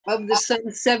Of the some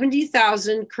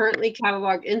 70,000 currently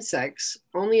cataloged insects,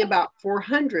 only about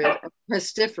 400 are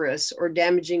pestiferous or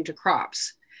damaging to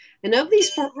crops. And of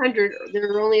these 400,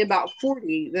 there are only about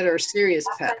 40 that are serious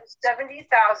pests. 70,000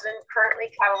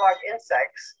 currently cataloged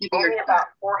insects, only about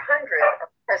 400 are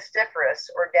pestiferous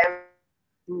or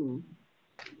damaging.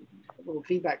 A little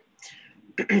feedback.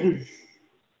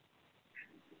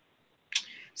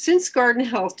 Since garden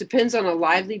health depends on a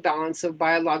lively balance of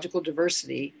biological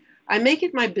diversity, I make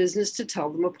it my business to tell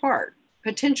them apart.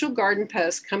 Potential garden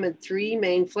pests come in three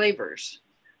main flavors.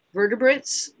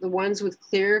 Vertebrates, the ones with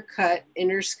clear-cut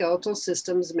inner skeletal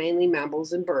systems, mainly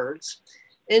mammals and birds.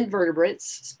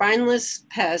 Invertebrates, spineless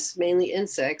pests, mainly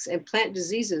insects, and plant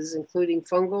diseases, including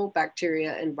fungal,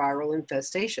 bacteria, and viral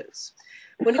infestations.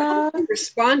 When it comes to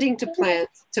responding to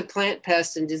plant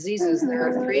pests and diseases, there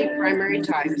are three primary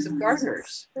types of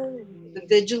gardeners. The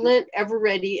vigilant,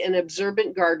 ever-ready, and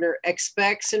observant gardener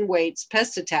expects and waits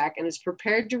pest attack and is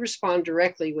prepared to respond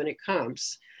directly when it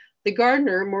comes. The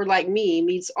gardener, more like me,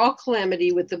 meets all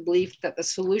calamity with the belief that the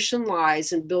solution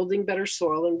lies in building better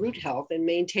soil and root health and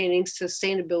maintaining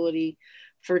sustainability,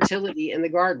 fertility in the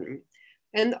garden.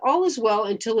 And all is well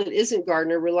until it isn't.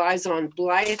 Gardener relies on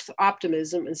blithe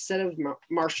optimism instead of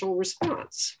martial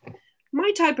response.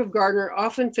 My type of gardener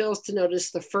often fails to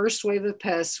notice the first wave of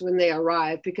pests when they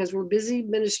arrive because we're busy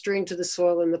ministering to the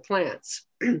soil and the plants.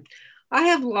 I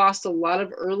have lost a lot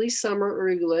of early summer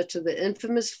arugula to the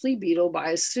infamous flea beetle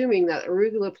by assuming that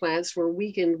arugula plants were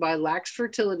weakened by lax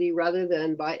fertility rather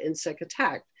than by insect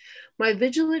attack. My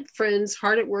vigilant friends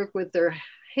hard at work with their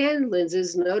hand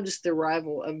lenses noticed the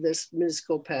arrival of this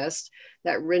minuscule pest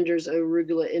that renders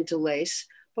arugula into lace.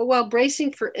 But while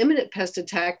bracing for imminent pest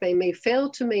attack, they may fail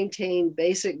to maintain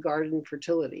basic garden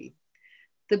fertility.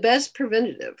 The best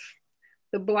preventative.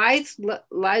 The blithe,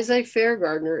 laissez-faire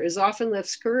gardener is often left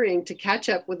scurrying to catch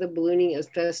up with a ballooning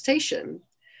infestation.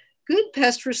 Good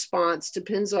pest response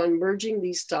depends on merging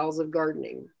these styles of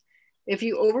gardening. If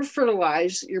you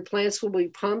over-fertilize, your plants will be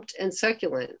pumped and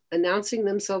succulent, announcing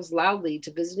themselves loudly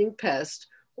to visiting pests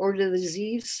or to the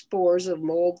disease spores of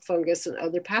mold, fungus, and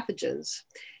other pathogens.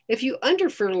 If you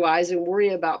under-fertilize and worry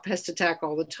about pest attack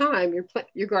all the time,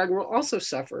 your garden will also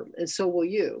suffer, and so will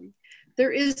you.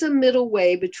 There is a middle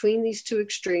way between these two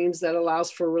extremes that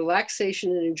allows for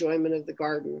relaxation and enjoyment of the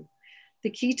garden. The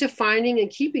key to finding and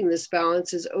keeping this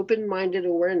balance is open-minded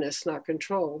awareness, not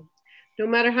control. No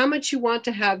matter how much you want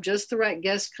to have just the right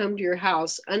guests come to your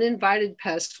house, uninvited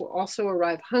pests will also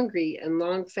arrive hungry and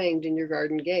long-fanged in your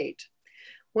garden gate.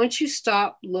 Once you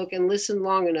stop, look, and listen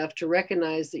long enough to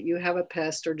recognize that you have a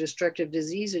pest or destructive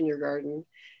disease in your garden,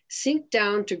 sink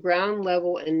down to ground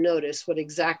level and notice what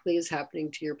exactly is happening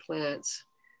to your plants.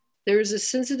 There is a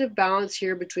sensitive balance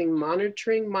here between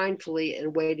monitoring mindfully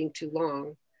and waiting too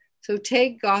long. So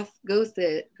take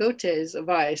Goethe's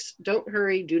advice, don't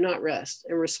hurry, do not rest,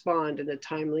 and respond in a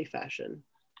timely fashion.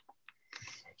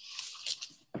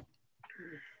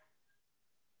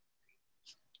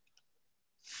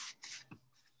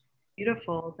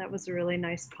 Beautiful. That was a really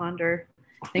nice ponder.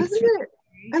 Thanks.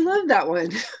 I love that one.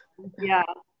 Yeah.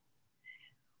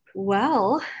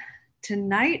 Well,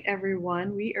 tonight,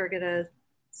 everyone, we are going to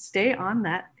stay on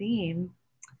that theme.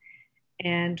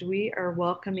 And we are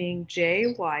welcoming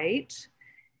Jay White.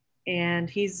 And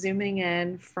he's zooming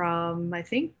in from, I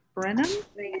think, Brenham.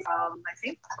 Let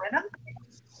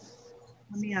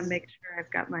me make sure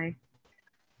I've got my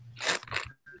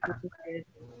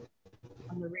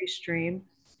on the restream.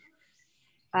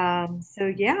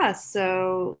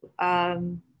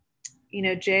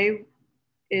 Jay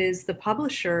is the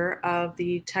publisher of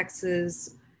the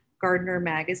Texas Gardener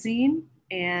magazine,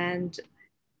 and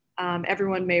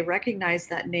everyone may recognize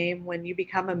that name. When you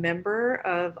become a member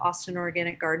of Austin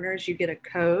Organic Gardeners, you get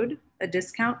a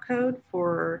discount code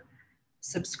for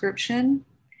subscription.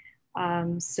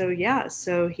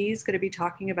 So he's going to be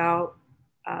talking about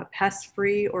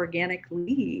Pest-free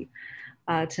Organically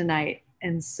tonight.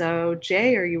 And so,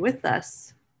 Jay, are you with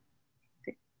us?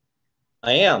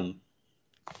 I am.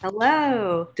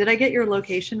 Hello. Did I get your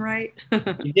location right?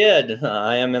 You did.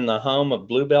 I am in the home of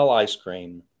Bluebell Ice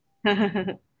Cream.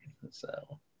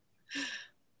 So,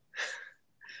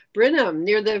 Brenham,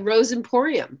 near the Rose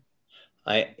Emporium.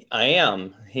 I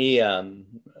am.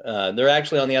 They're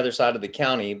actually on the other side of the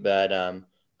county, but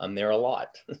I'm there a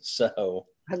lot. So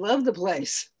I love the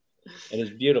place. It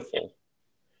is beautiful.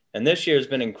 And this year has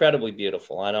been incredibly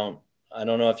beautiful. I don't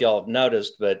know if y'all have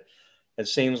noticed, but it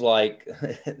seems like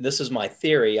this is my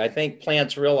theory. I think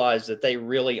plants realize that they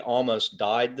really almost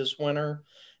died this winter.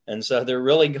 And so they're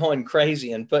really going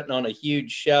crazy and putting on a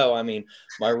huge show. I mean,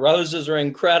 my roses are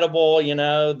incredible. You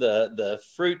know, the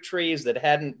fruit trees that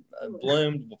hadn't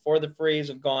bloomed before the freeze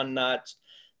have gone nuts.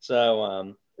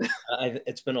 So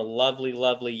it's been a lovely,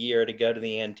 lovely year to go to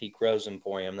the Antique Rose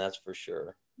Emporium. That's for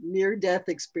sure. Near-death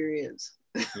experience.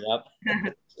 Yep.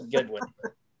 It's a good one.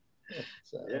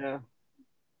 So, yeah.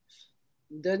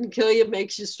 Doesn't kill you,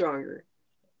 makes you stronger.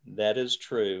 That is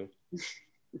true.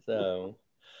 So,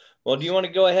 well, do you want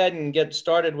to go ahead and get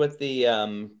started with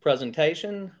the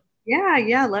presentation?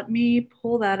 Yeah. Let me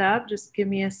pull that up. Just give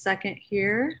me a second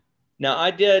here. Now,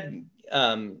 I did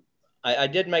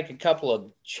make a couple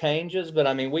of changes, but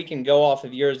I mean, we can go off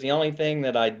of yours. The only thing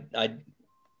that I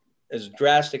is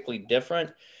drastically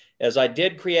different is I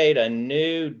did create a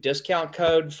new discount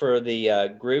code for the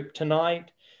group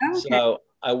tonight. Okay. So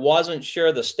I wasn't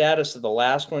sure the status of the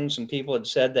last one. Some people had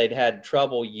said they'd had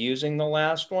trouble using the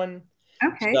last one.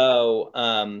 Okay. So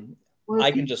well,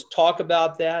 I can just talk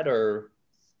about that, or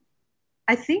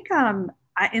I think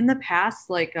in the past,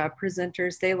 like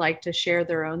presenters, they like to share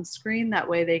their own screen. That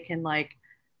way they can like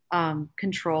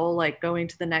control like going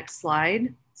to the next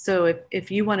slide. So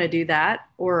if you want to do that,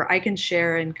 or I can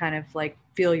share and kind of like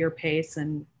feel your pace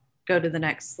and go to the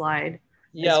next slide.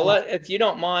 Yeah, well. If you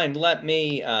don't mind, let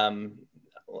me.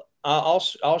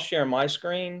 I'll share my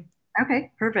screen.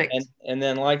 Okay, perfect. And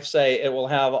then, like I say, it will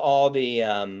have all the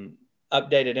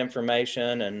updated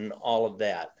information and all of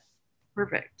that.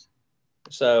 Perfect.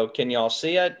 So, can y'all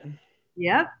see it?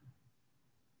 Yep.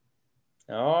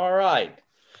 All right.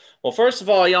 Well, first of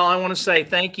all, y'all, I want to say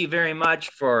thank you very much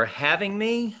for having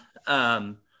me.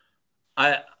 I'm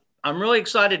really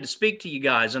excited to speak to you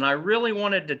guys, and I really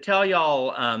wanted to tell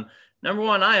y'all, number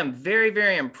one, I am very,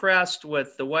 very impressed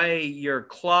with the way your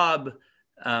club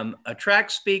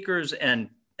attracts speakers and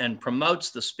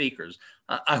promotes the speakers.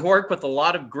 I work with a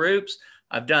lot of groups.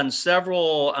 I've done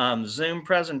several Zoom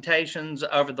presentations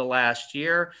over the last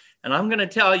year, and I'm going to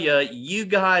tell you, you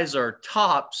guys are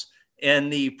tops in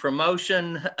the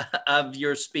promotion of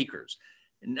your speakers.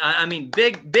 I mean,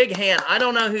 big hand. I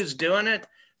don't know who's doing it,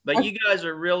 but you guys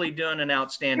are really doing an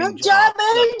outstanding job. Good job,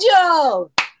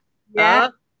 Angel. Yeah.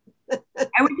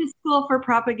 I went to school for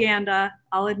propaganda.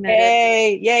 I'll admit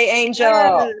it. Yay,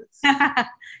 Angel. Yes.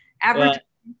 Average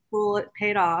school, it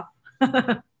paid off.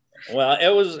 Well,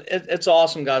 it's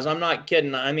awesome, guys. I'm not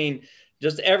kidding. I mean,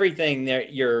 just everything there.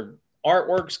 Your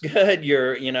artwork's good.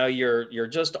 You're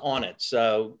just on it.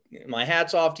 So my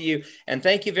hat's off to you, and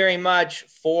thank you very much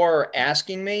for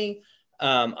asking me.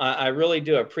 I really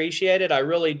do appreciate it. I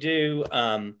really do.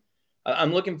 I'm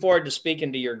looking forward to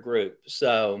speaking to your group.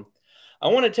 So I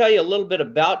want to tell you a little bit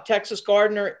about Texas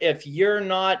Gardener. If you're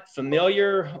not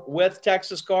familiar with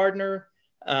Texas Gardener,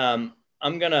 I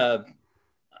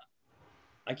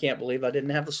can't believe I didn't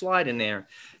have the slide in there.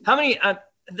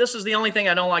 This is the only thing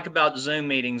I don't like about Zoom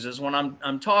meetings is when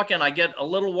I'm talking, I get a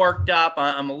little worked up.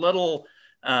 I'm a little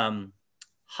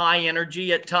high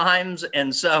energy at times.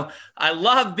 And so I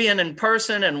love being in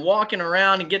person and walking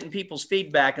around and getting people's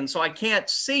feedback. And so I can't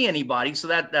see anybody. So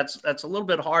that's a little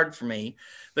bit hard for me.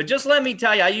 But just let me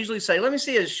tell you, I usually say, let me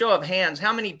see a show of hands.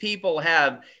 How many people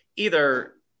have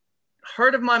either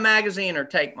heard of my magazine or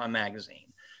take my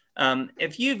magazine?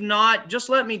 If you've not, just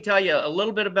let me tell you a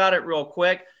little bit about it real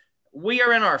quick. We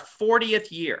are in our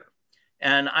 40th year.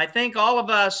 And I think all of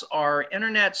us are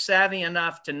internet savvy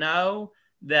enough to know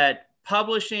that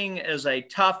publishing is a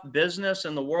tough business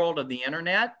in the world of the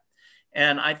internet.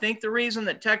 And I think the reason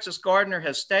that Texas Gardener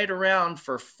has stayed around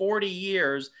for 40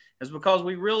 years is because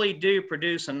we really do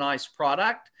produce a nice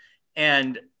product.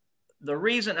 And the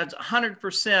reason it's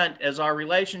 100% is our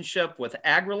relationship with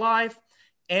AgriLife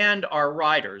and our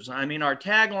writers. I mean, our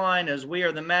tagline is we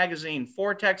are the magazine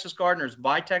for Texas gardeners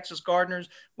by Texas gardeners.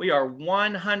 We are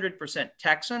 100%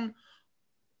 Texan.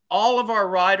 All of our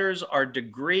writers are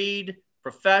degreed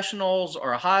professionals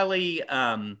or highly,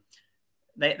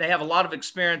 they have a lot of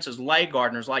experience as lay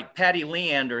gardeners, like Patty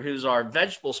Leander, who's our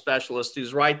vegetable specialist,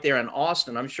 who's right there in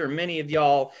Austin. I'm sure many of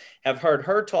y'all have heard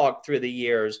her talk through the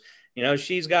years. You know,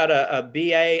 she's got a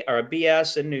BA or a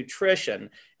BS in nutrition.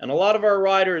 And a lot of our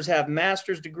writers have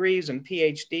master's degrees and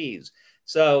PhDs.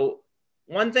 So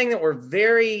one thing that we're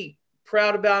very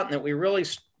proud about and that we really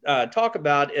talk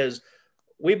about is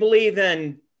we believe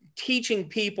in teaching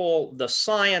people the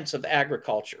science of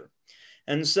agriculture.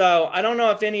 And so I don't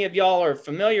know if any of y'all are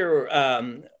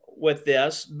familiar with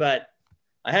this, but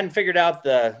I hadn't figured out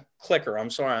the clicker. I'm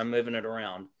sorry, I'm moving it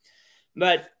around.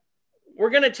 But we're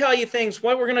going to tell you things,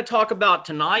 what we're going to talk about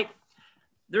tonight.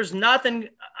 there's nothing,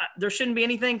 there shouldn't be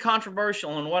anything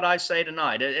controversial in what I say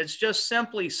tonight. It's just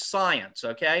simply science,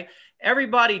 okay?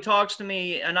 Everybody talks to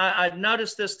me, and I've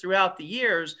noticed this throughout the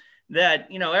years,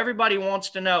 that, you know, everybody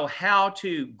wants to know how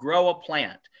to grow a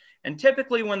plant. And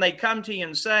typically when they come to you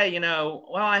and say, you know,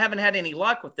 well, I haven't had any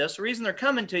luck with this, the reason they're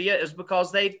coming to you is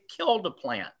because they've killed a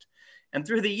plant. And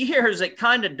through the years, it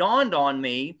kind of dawned on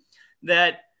me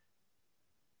that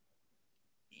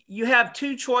you have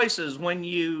two choices when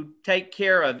you take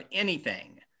care of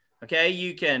anything, okay?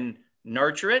 You can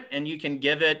nurture it and you can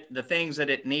give it the things that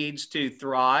it needs to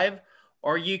thrive,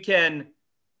 or you can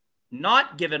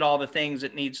not give it all the things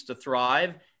it needs to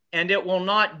thrive, and it will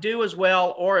not do as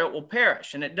well, or it will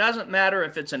perish. And it doesn't matter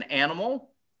if it's an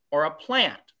animal or a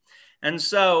plant. And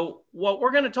so what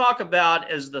we're going to talk about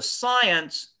is the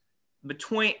science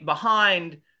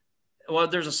behind, well,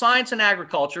 there's a science in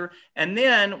agriculture, and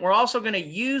then we're also going to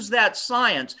use that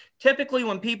science. Typically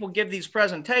when people give these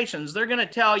presentations, they're going to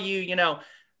tell you, you know,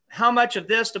 how much of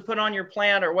this to put on your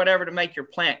plant or whatever to make your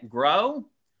plant grow.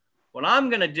 What I'm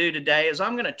going to do today is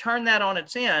I'm going to turn that on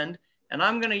its end, and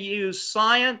I'm going to use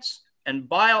science and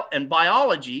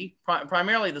biology,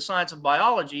 primarily the science of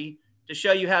biology, to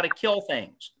show you how to kill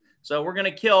things. So we're going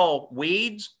to kill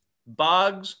weeds,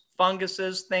 bugs,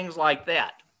 funguses, things like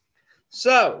that.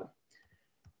 So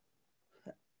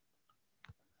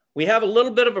we have a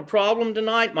little bit of a problem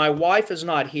tonight. My wife is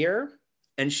not here,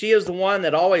 and she is the one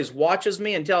that always watches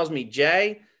me and tells me,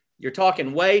 Jay, you're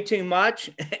talking way too much.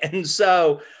 And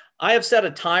so I have set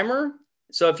a timer.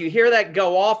 So if you hear that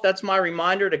go off, that's my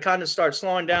reminder to kind of start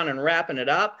slowing down and wrapping it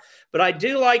up. But I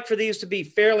do like for these to be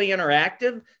fairly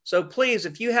interactive. So please,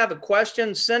 if you have a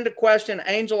question, send a question.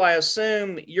 Angel, I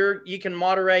assume you can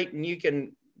moderate and you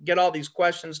can get all these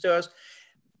questions to us.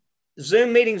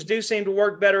 Zoom meetings do seem to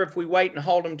work better if we wait and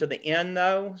hold them to the end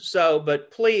though. So,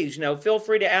 but please, you know, feel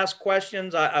free to ask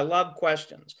questions. I love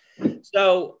questions.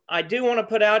 So I do want to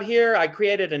put out here, I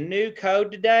created a new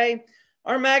code today.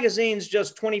 Our magazine's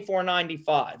just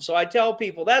 $24.95. So I tell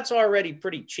people that's already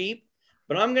pretty cheap,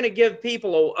 but I'm going to give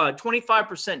people a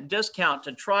 25% discount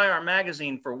to try our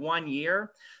magazine for 1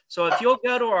 year. So if you'll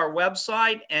go to our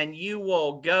website and you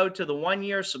will go to the 1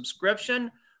 year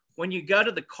subscription, when you go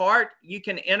to the cart, you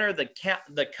can enter the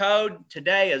code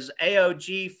today as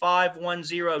AOG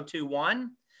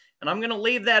 51021. And I'm going to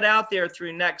leave that out there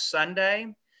through next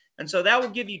Sunday. And so that will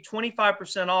give you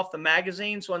 25% off the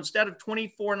magazine. So instead of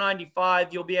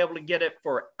 $24.95, you'll be able to get it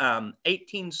for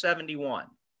 $18.71.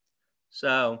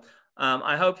 So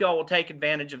I hope y'all will take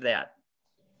advantage of that.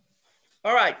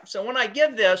 All right. So when I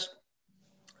give this,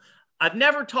 I've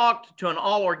never talked to an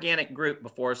all organic group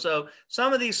before. So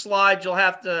some of these slides you'll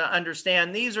have to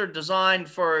understand, these are designed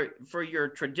for your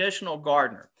traditional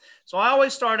gardener. So I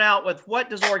always start out with, what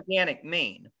does organic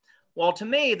mean? Well, to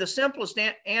me, the simplest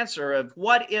answer of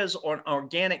what is an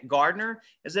organic gardener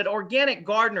is that organic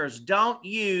gardeners don't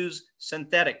use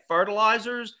synthetic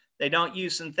fertilizers, they don't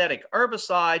use synthetic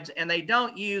herbicides, and they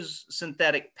don't use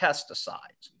synthetic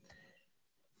pesticides.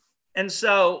 And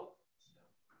so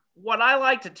what I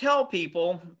like to tell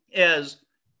people is,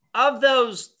 of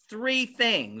those three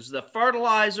things, the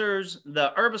fertilizers,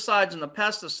 the herbicides, and the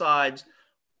pesticides,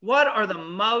 what are the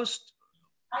most,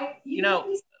 you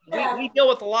know, we deal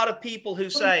with a lot of people who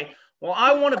say, well,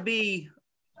 I want to be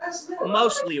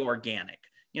mostly organic,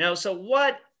 you know, so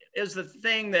what is the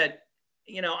thing that,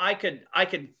 you know, I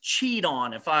could cheat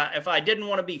on if I didn't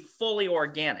want to be fully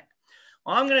organic?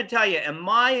 Well, I'm going to tell you, in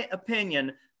my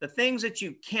opinion, the things that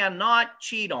you cannot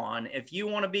cheat on if you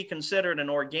want to be considered an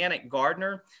organic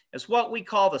gardener is what we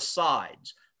call the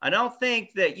sides. I don't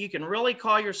think that you can really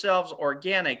call yourselves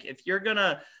organic if you're going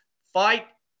to fight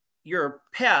your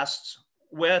pests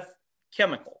with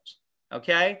chemicals,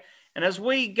 okay? And as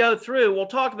we go through, we'll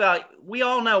talk about, we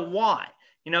all know why.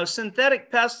 You know,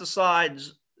 synthetic pesticides,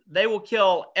 they will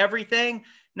kill everything.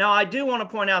 Now, I do want to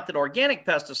point out that organic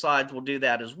pesticides will do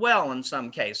that as well in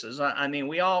some cases. I mean,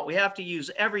 we have to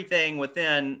use everything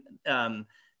within,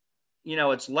 you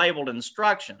know, its labeled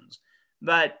instructions.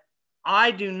 But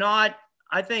I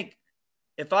think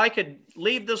if I could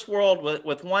leave this world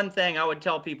with one thing, I would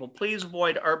tell people, please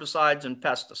avoid herbicides and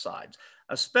pesticides,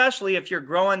 especially if you're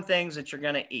growing things that you're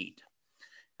going to eat.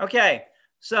 Okay,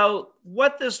 so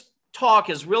what this talk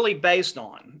is really based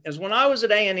on is, when I was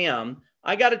at A&M,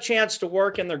 I got a chance to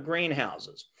work in their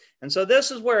greenhouses. And so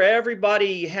this is where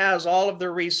everybody has all of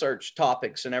their research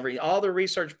topics and all their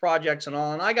research projects and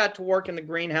all. And I got to work in the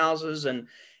greenhouses, and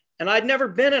I'd never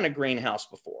been in a greenhouse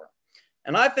before.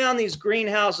 And I found these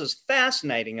greenhouses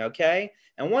fascinating, okay?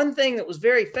 And one thing that was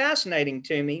very fascinating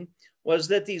to me was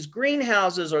that these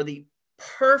greenhouses are the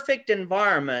perfect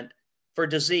environment for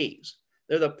disease.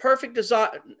 They're the perfect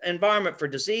environment for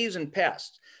disease and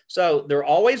pests. So they're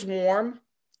always warm,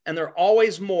 and they're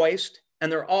always moist, and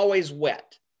they're always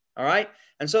wet. All right.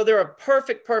 And so they're a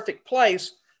perfect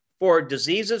place for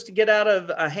diseases to get out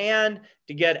of hand,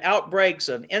 to get outbreaks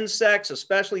of insects,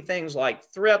 especially things like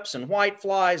thrips and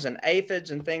whiteflies and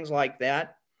aphids and things like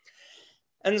that.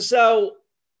 And so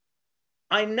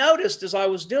I noticed as I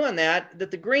was doing that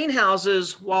the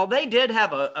greenhouses, while they did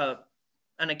have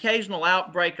an occasional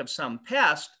outbreak of some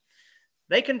pest,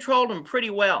 they controlled them pretty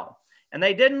well. And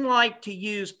they didn't like to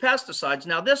use pesticides.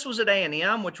 Now, this was at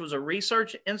A&M, which was a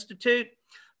research institute,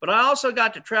 but I also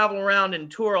got to travel around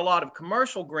and tour a lot of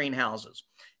commercial greenhouses.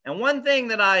 And one thing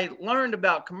that I learned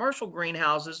about commercial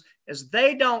greenhouses is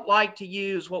they don't like to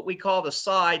use what we call the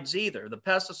sides either, the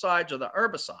pesticides or the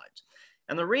herbicides.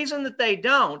 And the reason that they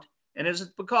don't, and is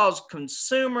because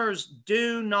consumers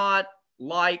do not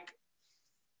like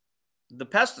the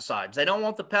pesticides. They don't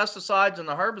want the pesticides and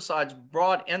the herbicides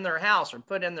brought in their house or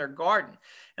put in their garden.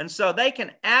 And so they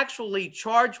can actually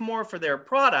charge more for their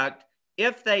product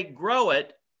if they grow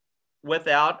it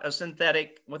without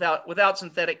synthetic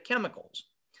chemicals.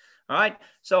 All right.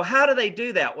 So how do they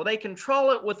do that? Well, they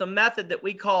control it with a method that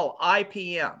we call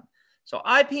IPM. So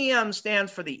IPM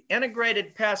stands for the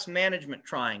Integrated Pest Management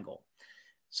Triangle.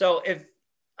 So if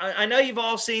I know you've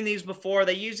all seen these before,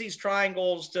 they use these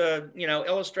triangles to,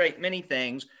 illustrate many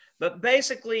things, but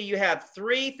basically you have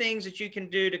three things that you can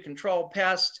do to control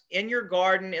pests in your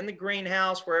garden, in the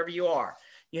greenhouse, wherever you are.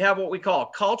 You have what we call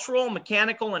cultural,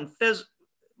 mechanical and physical,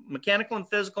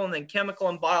 and then chemical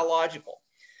and biological.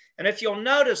 And if you'll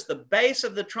notice, the base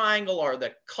of the triangle are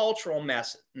the cultural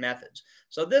methods.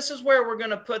 So this is where we're going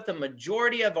to put the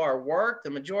majority of our work, the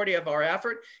majority of our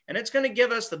effort, and it's going to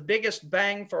give us the biggest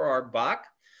bang for our buck.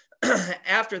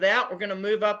 After that, we're going to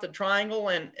move up the triangle,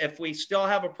 and if we still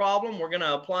have a problem, we're going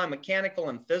to apply mechanical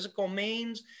and physical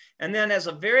means. And then as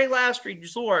a very last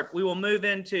resort, we will move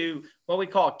into what we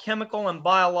call chemical and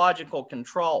biological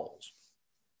controls.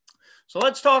 So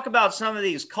let's talk about some of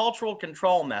these cultural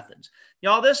control methods.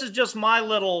 Y'all, this is just my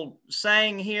little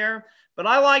saying here, but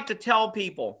I like to tell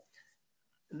people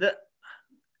that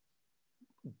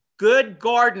good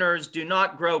gardeners do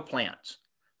not grow plants.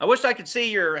 I wish I could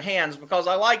see your hands because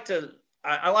I like to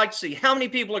see how many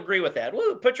people agree with that.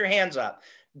 Woo, put your hands up.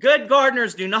 Good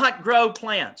gardeners do not grow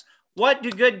plants. What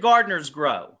do good gardeners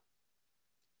grow?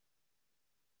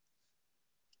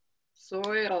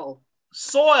 Soil.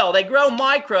 Soil. They grow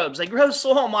microbes. They grow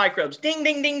soil microbes. Ding,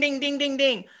 ding, ding, ding, ding, ding,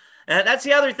 ding. And that's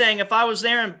the other thing. If I was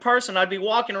there in person, I'd be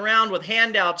walking around with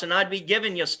handouts and I'd be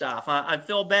giving you stuff. I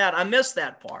feel bad. I miss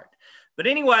that part. But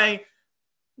anyway,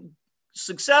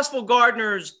 successful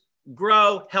gardeners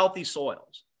grow healthy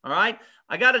soils. All right.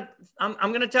 I'm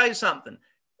going to tell you something.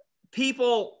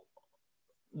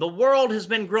 The world has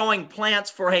been growing plants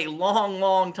for a long,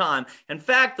 long time. In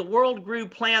fact, the world grew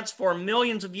plants for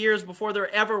millions of years before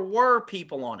there ever were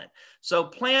people on it. So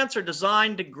plants are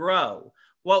designed to grow.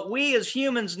 What we as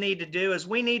humans need to do is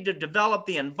we need to develop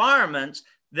the environments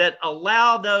that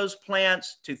allow those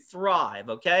plants to thrive.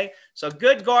 Okay. So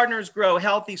good gardeners grow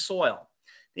healthy soil.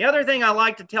 The other thing I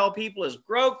like to tell people is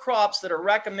grow crops that are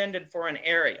recommended for an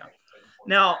area.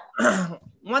 Now,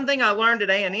 one thing I learned at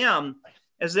A&M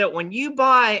is that when you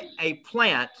buy a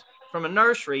plant from a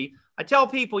nursery, I tell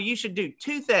people you should do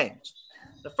two things.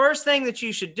 The first thing that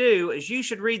you should do is you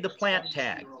should read the plant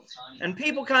tag. And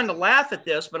people kind of laugh at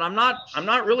this, but I'm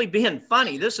not really being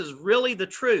funny. This is really the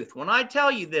truth. When I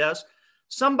tell you this,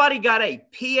 somebody got a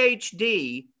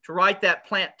PhD to write that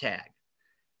plant tag.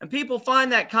 And people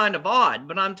find that kind of odd,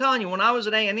 but I'm telling you, when I was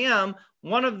at A&M,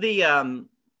 one of the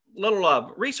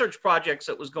little research projects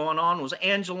that was going on was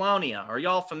Angelonia. Are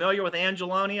y'all familiar with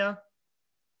Angelonia?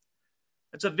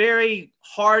 It's a very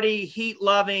hardy,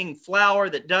 heat-loving flower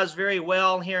that does very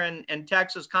well here in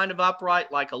Texas, kind of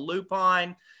upright like a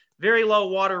lupine, very low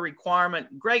water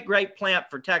requirement, great plant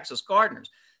for Texas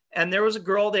gardeners. And there was a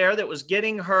girl there that was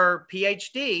getting her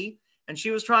PhD, and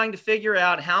she was trying to figure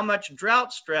out how much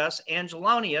drought stress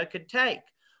Angelonia could take.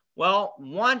 Well,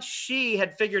 once she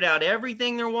had figured out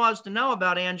everything there was to know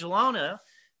about Angelonia,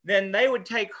 then they would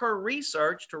take her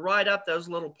research to write up those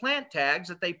little plant tags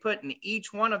that they put in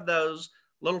each one of those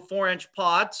little 4-inch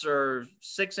pots or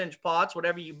 6-inch pots,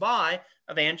 whatever you buy,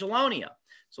 of Angelonia.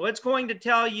 So it's going to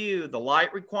tell you the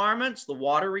light requirements, the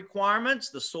water requirements,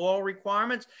 the soil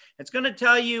requirements. It's going to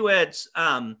tell you its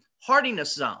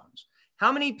hardiness zones.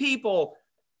 How many people,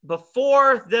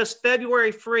 before this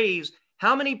February freeze,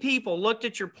 how many people looked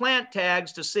at your plant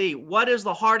tags to see what is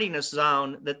the hardiness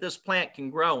zone that this plant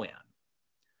can grow in?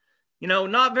 You know,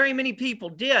 not very many people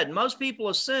did. Most people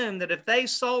assumed that if they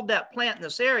sold that plant in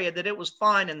this area, that it was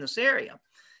fine in this area.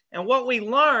 And what we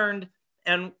learned,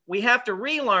 and we have to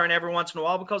relearn every once in a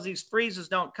while because these freezes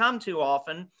don't come too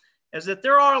often, is that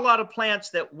there are a lot of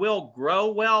plants that will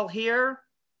grow well here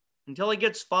until it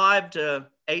gets 5 to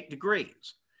 8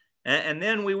 degrees. And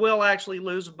then we will actually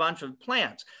lose a bunch of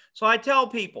plants. So I tell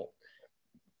people,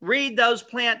 read those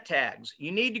plant tags.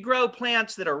 You need to grow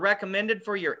plants that are recommended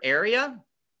for your area.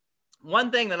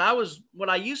 One thing that what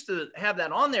I used to have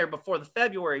that on there before the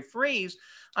February freeze,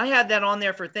 I had that on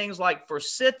there for things like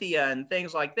forsythia and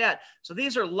things like that. So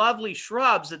these are lovely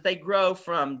shrubs that they grow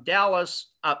from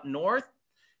Dallas up north.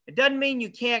 It doesn't mean you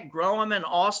can't grow them in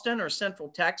Austin or Central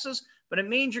Texas, but it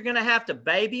means you're going to have to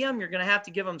baby them. You're going to have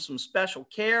to give them some special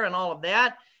care and all of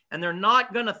that, and they're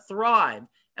not going to thrive.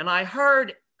 And I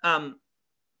heard,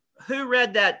 who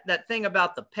read that thing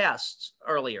about the pests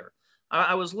earlier?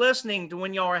 I was listening to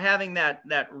when y'all were having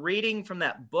that reading from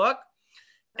that book,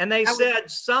 and they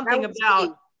said something about,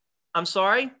 me. I'm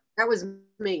sorry? That was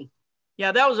me.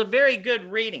 Yeah, that was a very good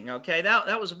reading, okay?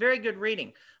 That was a very good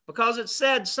reading because it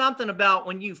said something about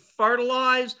when you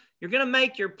fertilize, you're going to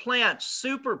make your plant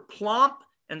super plump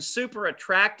and super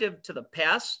attractive to the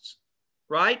pests,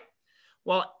 right?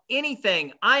 Well,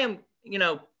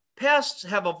 pests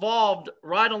have evolved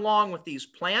right along with these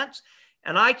plants,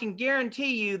 and I can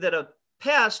guarantee you that a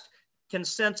pest can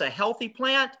sense a healthy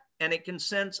plant and it can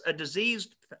sense a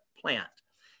diseased plant.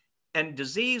 And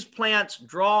diseased plants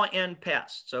draw in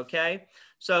pests, okay?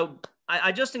 So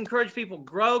I just encourage people,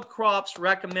 grow crops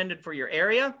recommended for your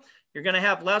area. You're going to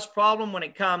have less problem when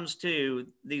it comes to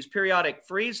these periodic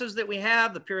freezes that we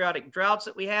have, the periodic droughts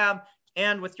that we have,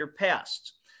 and with your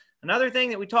pests. Another thing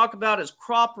that we talk about is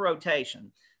crop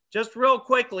rotation. Just real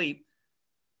quickly,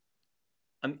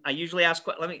 I usually ask,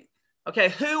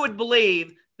 who would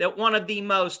believe that one of the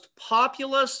most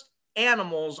populous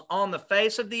animals on the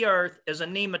face of the earth is a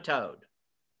nematode?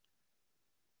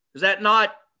 Does that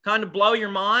not kind of blow your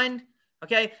mind?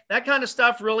 Okay, that kind of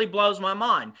stuff really blows my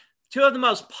mind. Two of the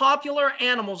most popular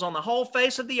animals on the whole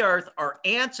face of the earth are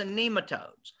ants and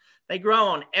nematodes. They grow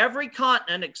on every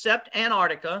continent except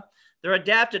Antarctica. They're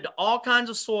adapted to all kinds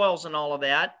of soils and all of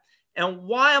that. And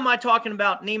why am I talking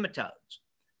about nematodes?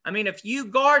 I mean, if you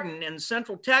garden in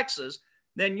Central Texas,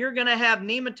 then you're going to have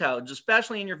nematodes,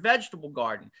 especially in your vegetable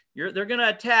garden. They're going to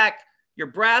attack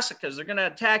your brassicas. They're going to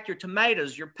attack your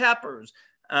tomatoes, your peppers,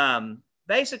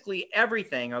 basically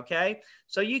everything, okay?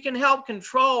 So you can help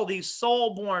control these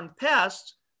soil-borne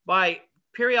pests by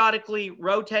periodically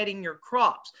rotating your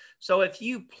crops. So if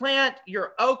you plant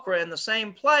your okra in the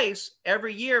same place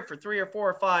every year for 3 or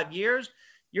 4 or 5 years,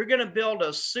 you're going to build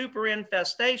a super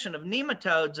infestation of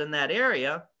nematodes in that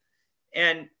area,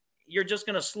 and you're just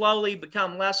going to slowly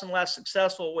become less and less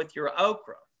successful with your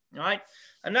okra, all right?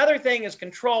 Another thing is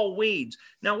control weeds.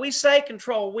 Now, we say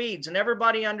control weeds, and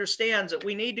everybody understands that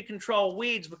we need to control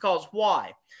weeds because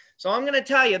why? So I'm going to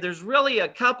tell you, there's really a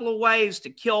couple of ways to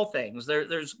kill things.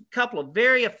 There's a couple of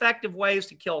very effective ways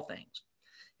to kill things.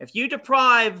 If you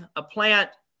deprive a plant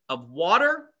of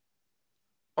water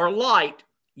or light,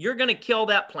 you're going to kill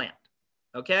that plant,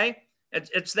 okay?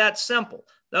 It's that simple.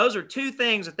 Those are two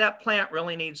things that plant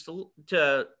really needs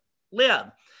to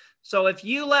live. So if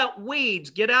you let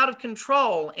weeds get out of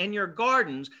control in your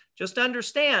gardens, just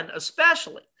understand,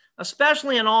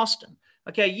 especially in Austin,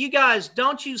 okay, you guys,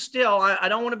 don't you still, I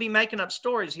don't want to be making up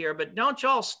stories here, but don't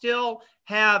y'all still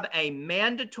have a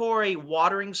mandatory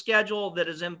watering schedule that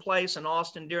is in place in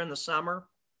Austin during the summer?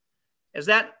 Is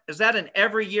that an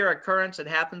every year occurrence that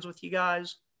happens with you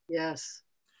guys? Yes.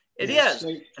 It is.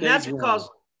 And that's because,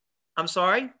 I'm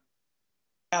sorry?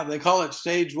 Yeah, they call it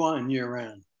stage 1 year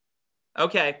round.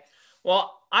 Okay.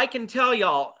 Well, I can tell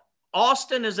y'all,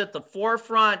 Austin is at the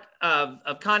forefront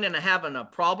of kind of having a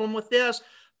problem with this,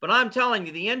 but I'm telling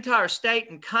you, the entire state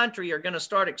and country are going to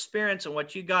start experiencing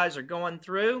what you guys are going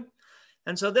through.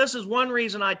 And so this is one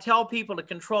reason I tell people to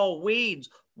control weeds.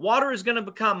 Water is going to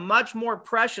become much more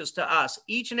precious to us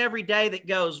each and every day that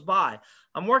goes by.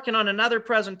 I'm working on another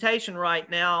presentation right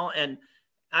now, and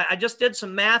I just did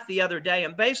some math the other day,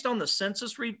 and based on the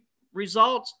census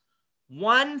results,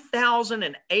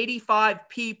 1,085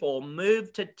 people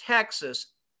moved to Texas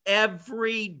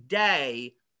every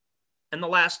day in the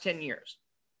last 10 years.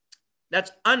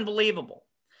 That's unbelievable.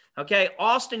 Okay,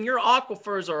 Austin, your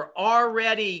aquifers are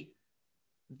already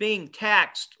being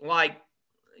taxed like,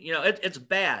 you know, it's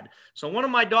bad. So one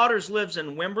of my daughters lives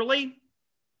in Wimberley.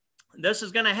 This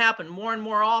is going to happen more and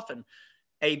more often.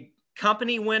 A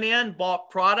company went in,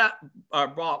 bought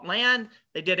land.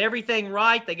 They did everything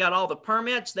right. They got all the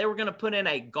permits. They were going to put in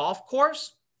a golf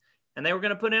course. and they were going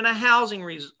to put in a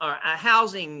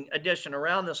housing addition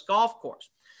around this golf course.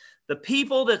 The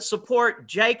people that support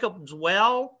Jacob's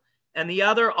Well and the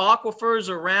other aquifers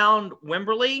around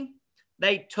Wimberley,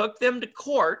 they took them to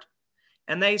court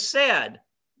and they said,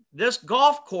 this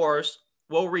golf course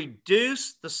will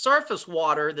reduce the surface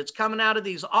water that's coming out of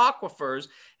these aquifers,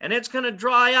 and it's going to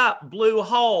dry up Blue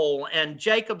Hole and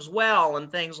Jacob's Well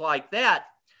and things like that.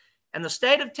 And the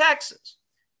state of Texas,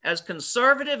 as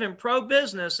conservative and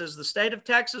pro-business as the state of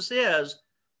Texas is,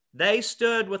 they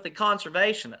stood with the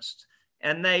conservationists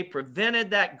and they prevented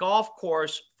that golf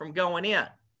course from going in.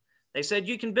 They said,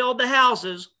 you can build the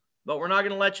houses, but we're not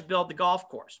going to let you build the golf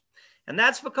course. And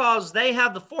that's because they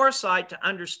have the foresight to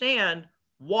understand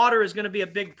water is going to be a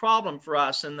big problem for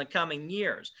us in the coming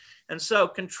years. And so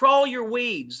control your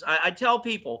weeds. I tell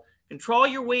people, control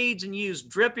your weeds and use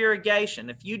drip irrigation.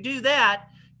 If you do that,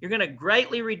 you're going to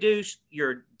greatly reduce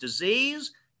your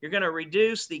disease. You're going to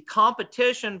reduce the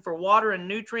competition for water and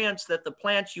nutrients that the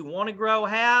plants you want to grow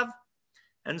have.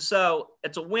 And so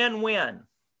it's a win-win.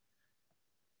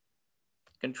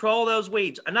 Control those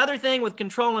weeds. Another thing with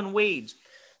controlling weeds,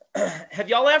 have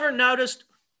y'all ever noticed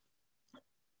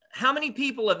how many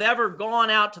people have ever gone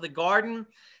out to the garden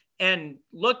and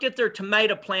looked at their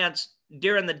tomato plants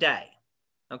during the day?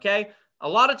 Okay. A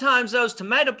lot of times those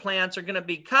tomato plants are going to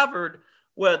be covered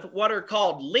with what are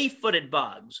called leaf-footed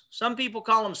bugs. Some people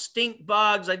call them stink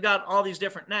bugs. They've got all these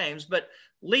different names, but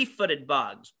leaf-footed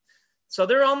bugs. So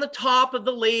they're on the top of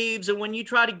the leaves, and when you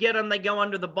try to get them, they go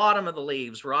under the bottom of the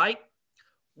leaves, right?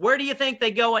 Where do you think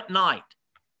they go at night?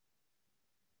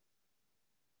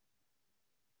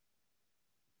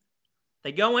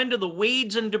 They go into the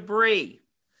weeds and debris,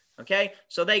 okay?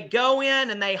 So they go in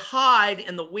and they hide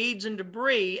in the weeds and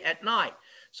debris at night.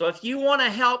 So if you want to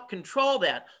help control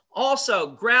that, also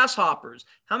grasshoppers.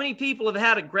 How many people have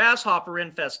had a grasshopper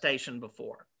infestation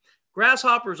before?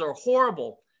 Grasshoppers are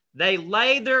horrible. They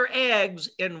lay their eggs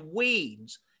in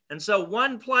weeds. And so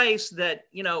one place that,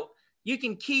 you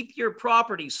can keep your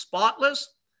property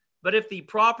spotless, but if the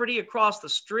property across the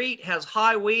street has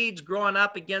high weeds growing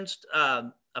up against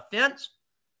a fence,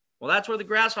 well, that's where the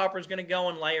grasshopper is going to go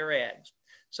and lay her eggs.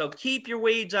 So keep your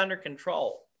weeds under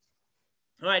control.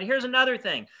 All right, here's another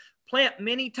thing. Plant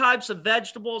many types of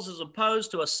vegetables as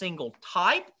opposed to a single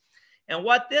type. And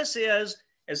what this is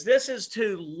this is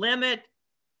to limit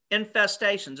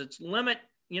infestations. It's limit,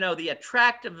 the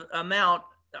attractive amount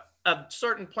of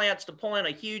certain plants to pull in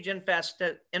a huge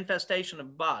infestation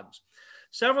of bugs.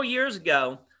 Several years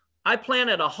ago, I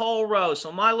planted a whole row.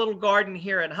 So my little garden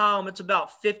here at home, it's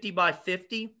about 50 by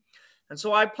 50. And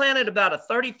so I planted about a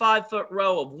 35-foot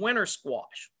row of winter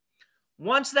squash.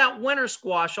 Once that winter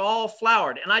squash all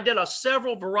flowered, and I did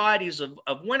several varieties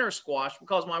of winter squash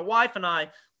because my wife and I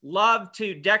love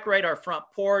to decorate our front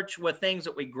porch with things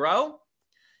that we grow.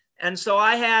 And so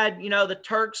I had, the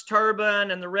Turk's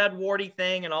turban and the red warty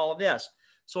thing and all of this.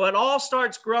 So it all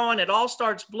starts growing, it all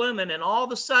starts blooming, and all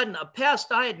of a sudden a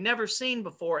pest I had never seen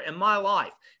before in my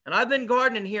life. And I've been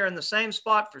gardening here in the same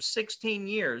spot for 16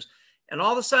 years. And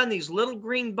all of a sudden these little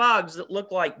green bugs that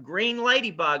look like green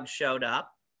ladybugs showed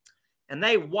up, and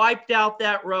they wiped out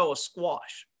that row of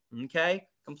squash, okay?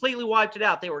 Completely wiped it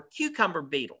out. They were cucumber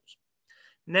beetles.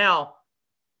 Now,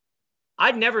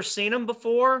 I'd never seen them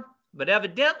before, but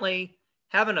evidently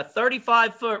having a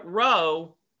 35-foot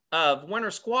row of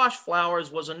winter squash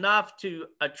flowers was enough to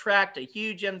attract a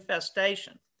huge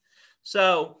infestation.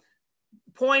 So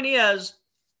point is,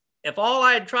 if all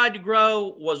I had tried to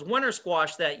grow was winter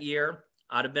squash that year,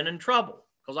 I'd have been in trouble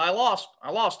because I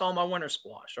lost all my winter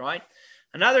squash, right?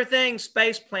 Another thing,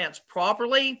 space plants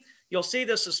properly. You'll see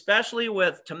this especially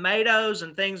with tomatoes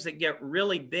and things that get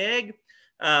really big.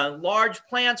 Large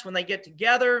plants, when they get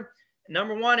together,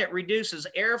 number one, it reduces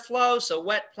airflow, so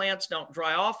wet plants don't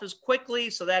dry off as quickly,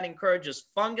 so that encourages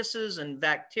funguses and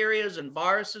bacteria and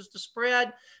viruses to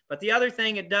spread. But the other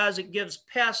thing it does, it gives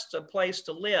pests a place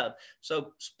to live.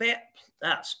 So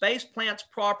space plants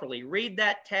properly, read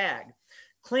that tag.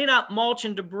 Clean up mulch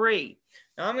and debris.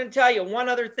 Now I'm going to tell you one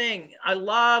other thing. I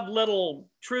love little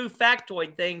true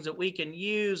factoid things that we can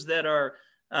use that are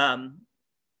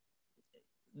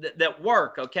that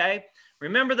work, okay?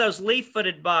 Remember those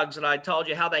leaf-footed bugs that I told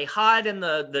you, how they hide in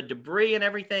the debris and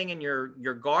everything in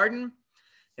your garden?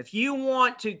 If you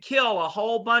want to kill a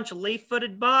whole bunch of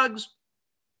leaf-footed bugs,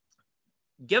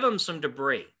 give them some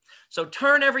debris. So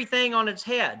turn everything on its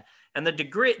head. And the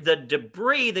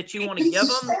debris that you want to give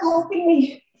them,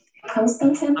 I'm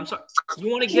sorry, you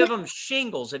want to give them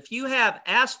shingles. If you have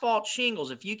asphalt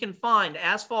shingles, if you can find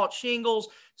asphalt shingles,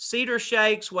 cedar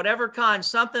shakes, whatever kind,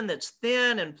 something that's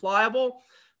thin and pliable,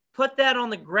 put that on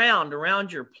the ground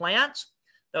around your plants.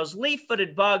 those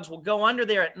leaf-footed bugs will go under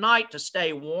there at night to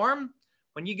stay warm.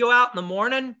 When you go out in the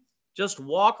morning, just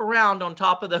walk around on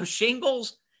top of those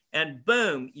shingles and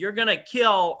boom, you're going to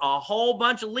kill a whole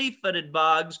bunch of leaf-footed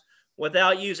bugs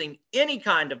without using any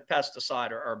kind of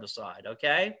pesticide or herbicide,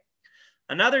 okay?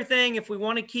 Another thing, if we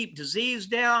want to keep disease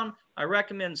down, I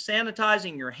recommend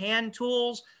sanitizing your hand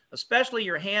tools, especially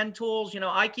your hand tools. You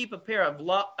know, I keep a pair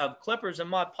of clippers in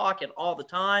my pocket all the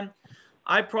time.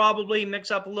 I probably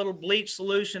mix up a little bleach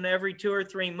solution every 2 or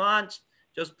 3 months,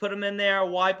 just put them in there,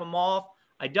 wipe them off.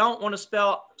 I don't want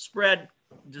to spread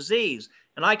disease.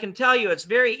 And I can tell you it's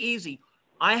very easy.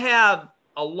 I have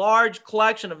a large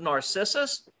collection of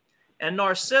narcissus, and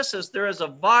narcissus, there is a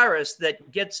virus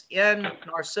that gets in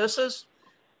narcissus.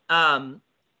 And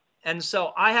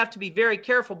so I have to be very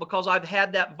careful because I've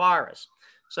had that virus.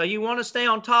 So you want to stay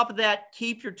on top of that.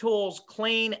 Keep your tools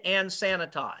clean and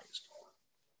sanitized.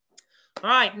 All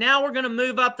right, now we're going to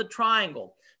move up the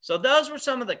triangle. So those were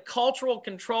some of the cultural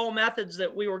control methods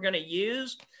that we were going to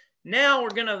use. Now we're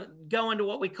going to go into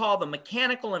what we call the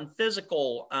mechanical and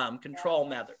physical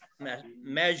control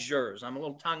measures. I'm a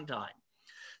little tongue-tied.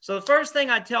 So the first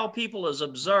thing I tell people is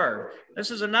observe.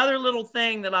 This is another little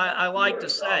thing that I like to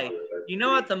say. You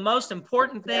know what the most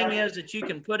important thing is that you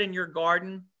can put in your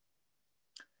garden?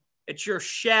 It's your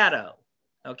shadow,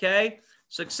 okay?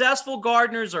 Successful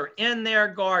gardeners are in their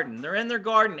garden. They're in their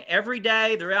garden every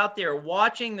day. They're out there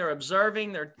watching, they're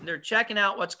observing, they're checking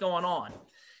out what's going on.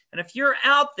 And if you're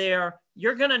out there,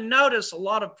 you're going to notice a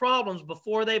lot of problems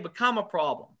before they become a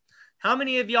problem. How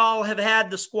many of y'all have had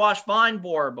the squash vine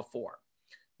borer before?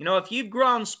 You know, if you've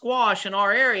grown squash in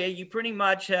our area, you pretty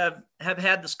much have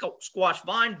had the squash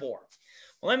vine borer.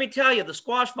 Well, let me tell you, the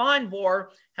squash vine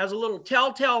borer has a little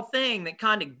telltale thing that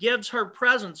kind of gives her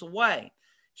presence away.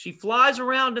 She flies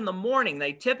around in the morning.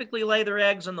 They typically lay their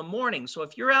eggs in the morning. So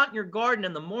if you're out in your garden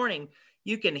in the morning,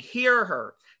 you can hear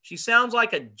her. She sounds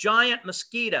like a giant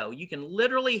mosquito. You can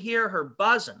literally hear her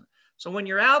buzzing. So when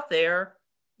you're out there,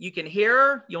 you can hear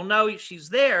her. You'll know she's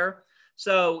there.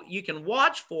 So you can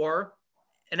watch for her.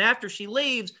 And after she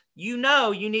leaves, you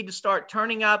know you need to start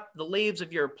turning up the leaves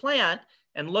of your plant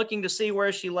and looking to see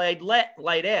where she laid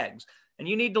eggs. And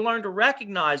you need to learn to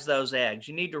recognize those eggs.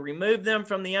 You need to remove them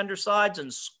from the undersides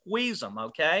and squeeze them,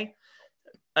 okay?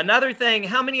 Another thing,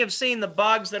 how many have seen the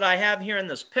bugs that I have here in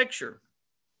this picture?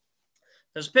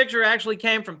 This picture actually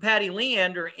came from Patty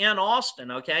Leander in Austin,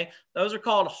 okay? Those are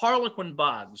called harlequin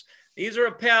bugs. These are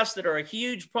a pest that are a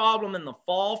huge problem in the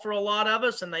fall for a lot of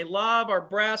us, and they love our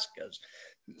brassicas.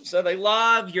 So they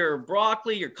love your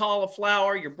broccoli, your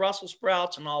cauliflower, your Brussels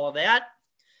sprouts, and all of that.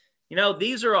 You know,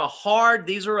 these are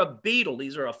a beetle.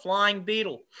 These are a flying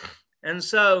beetle. And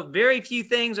so very few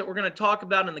things that we're going to talk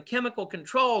about in the chemical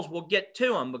controls will get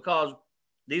to them because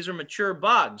these are mature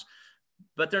bugs.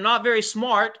 But they're not very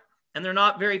smart and they're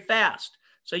not very fast.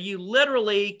 So you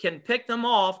literally can pick them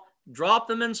off, drop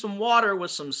them in some water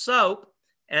with some soap,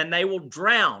 and they will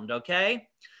drown, okay?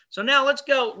 So now let's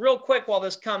go real quick while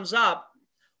this comes up.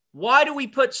 Why do we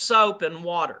put soap in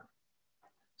water?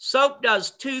 Soap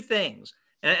does two things.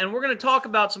 And we're going to talk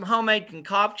about some homemade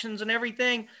concoctions and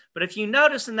everything. But if you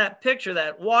notice in that picture,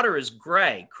 that water is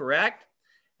gray, correct?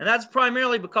 And that's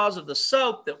primarily because of the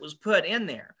soap that was put in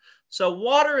there. So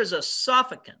water is a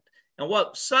suffocant. And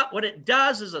what it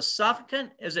does as a suffocant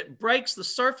is it breaks the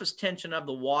surface tension of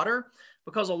the water,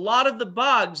 because a lot of the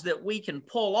bugs that we can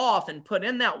pull off and put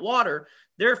in that water,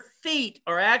 their feet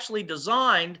are actually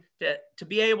designed to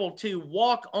be able to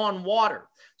walk on water.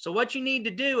 So what you need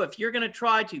to do if you're going to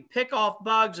try to pick off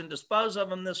bugs and dispose of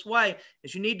them this way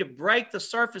is you need to break the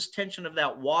surface tension of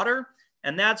that water,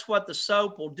 and that's what the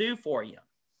soap will do for you.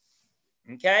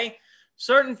 Okay?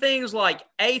 Certain things like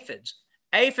aphids.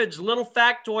 Aphids, little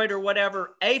factoid or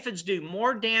whatever, aphids do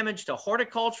more damage to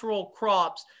horticultural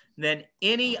crops than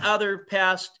any other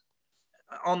pest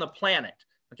on the planet.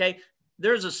 Okay?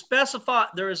 There is a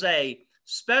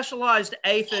specialized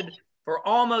aphid for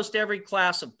almost every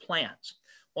class of plants.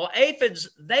 Well, aphids,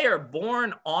 they are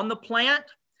born on the plant.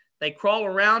 They crawl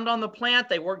around on the plant.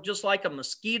 They work just like a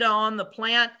mosquito on the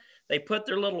plant. They put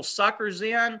their little suckers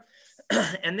in.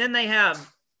 And then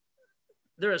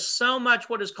there is so much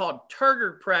what is called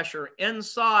turgor pressure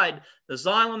inside the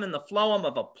xylem and the phloem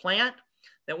of a plant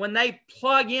that when they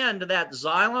plug into that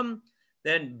xylem,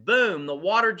 then boom, the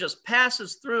water just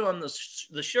passes through them.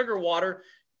 The sugar water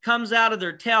comes out of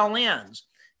their tail ends.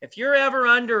 If you're ever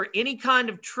under any kind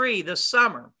of tree this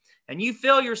summer and you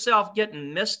feel yourself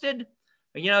getting misted,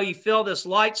 you know, you feel this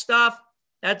light stuff,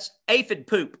 that's aphid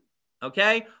poop,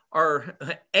 okay? Or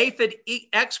aphid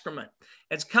excrement.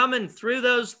 It's coming through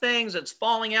those things. It's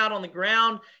falling out on the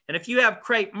ground. And if you have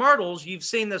crepe myrtles, you've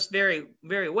seen this very,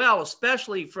 very well,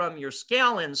 especially from your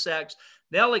scale insects.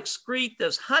 They'll excrete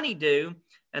this honeydew,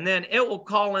 and then it will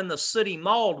call in the sooty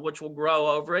mold, which will grow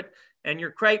over it. And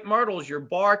your crepe myrtles, your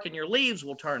bark and your leaves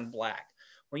will turn black.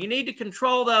 Well, you need to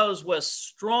control those with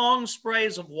strong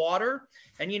sprays of water,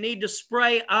 and you need to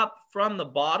spray up from the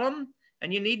bottom,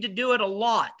 and you need to do it a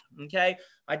lot, okay?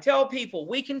 I tell people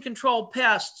we can control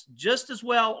pests just as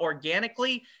well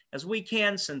organically as we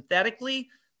can synthetically,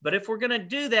 but if we're going to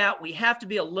do that, we have to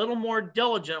be a little more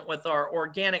diligent with our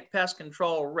organic pest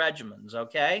control regimens,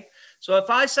 okay? So if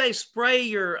I say spray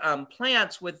your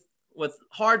plants with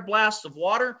hard blasts of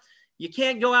water, you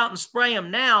can't go out and spray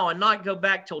them now and not go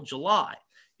back till July.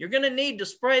 You're going to need to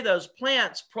spray those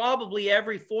plants probably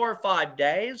every 4 or 5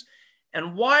 days.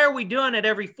 And why are we doing it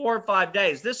every 4 or 5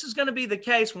 days? This is going to be the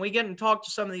case when we get and talk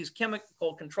to some of these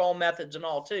chemical control methods and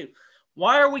all too.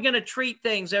 Why are we going to treat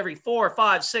things every 4 or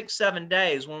 5, 6, 7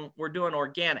 days when we're doing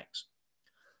organics?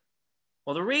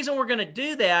 Well, the reason we're going to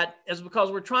do that is because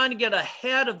we're trying to get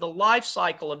ahead of the life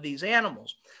cycle of these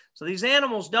animals. So these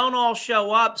animals don't all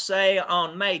show up, say,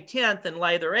 on May 10th and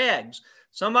lay their eggs.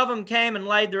 Some of them came and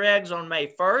laid their eggs on May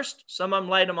 1st. Some of them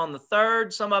laid them on the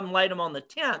 3rd. Some of them laid them on the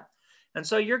 10th. And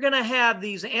so you're going to have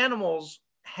these animals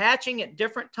hatching at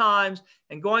different times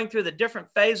and going through the different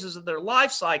phases of their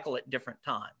life cycle at different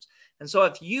times. And so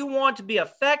if you want to be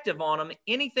effective on them,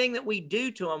 anything that we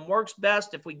do to them works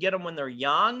best if we get them when they're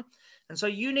young. And so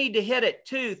you need to hit it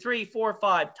 2, 3, 4,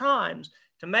 5 times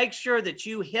to make sure that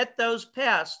you hit those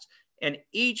pests in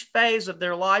each phase of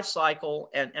their life cycle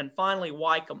and finally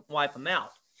wipe them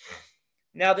out.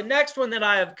 Now, the next one that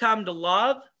I have come to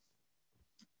love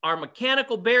are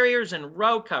mechanical barriers and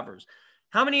row covers.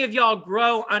 How many of y'all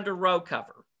grow under row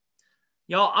cover?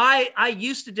 Y'all, I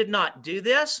used to did not do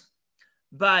this,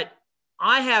 but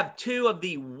I have 2 of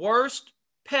the worst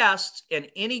pests in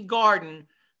any garden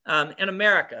in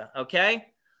America, okay?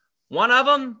 One of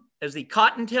them is the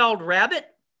cotton-tailed rabbit,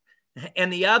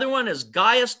 and the other one is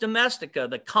Gaius domestica,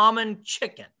 the common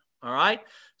chicken, all right?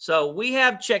 So we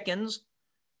have chickens.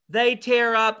 They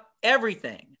tear up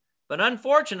everything. But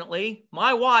unfortunately,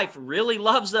 my wife really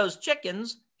loves those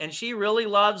chickens, and she really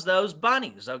loves those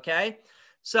bunnies, okay?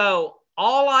 So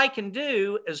all I can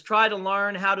do is try to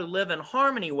learn how to live in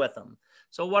harmony with them.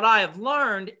 So what I have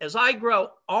learned is I grow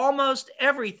almost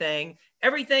everything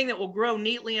that will grow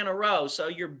neatly in a row. So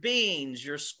your beans,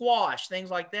 your squash, things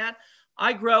like that,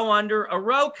 I grow under a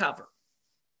row cover.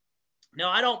 Now,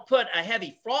 I don't put a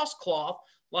heavy frost cloth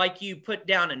like you put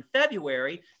down in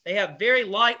February. They have very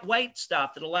lightweight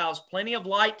stuff that allows plenty of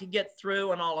light to get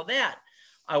through and all of that.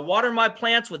 I water my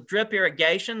plants with drip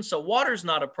irrigation, so water's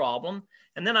not a problem.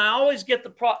 And then I always get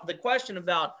the question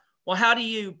about, well, how do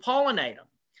you pollinate them?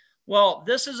 Well,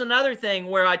 this is another thing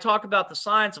where I talk about the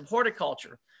science of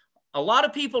horticulture. A lot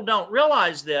of people don't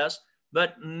realize this,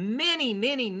 but many,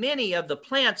 many, many of the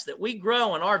plants that we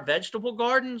grow in our vegetable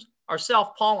gardens are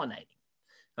self-pollinating.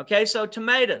 Okay, so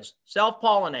tomatoes,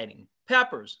 self-pollinating,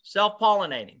 peppers,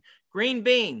 self-pollinating, green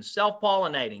beans,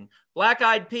 self-pollinating,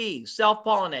 black-eyed peas,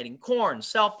 self-pollinating, corn,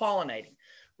 self-pollinating.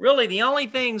 Really, the only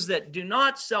things that do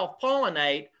not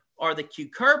self-pollinate are the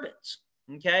cucurbits,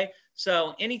 okay?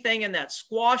 So anything in that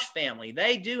squash family,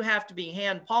 they do have to be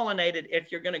hand-pollinated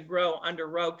if you're going to grow under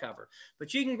row cover.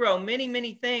 But you can grow many,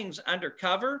 many things under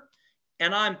cover,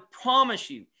 and I promise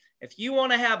you, if you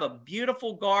want to have a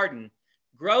beautiful garden,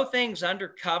 grow things under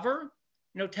cover,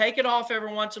 take it off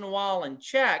every once in a while and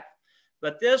check,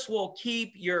 but this will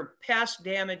keep your pest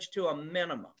damage to a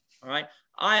minimum, all right?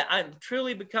 I've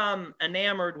truly become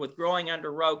enamored with growing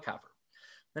under row cover.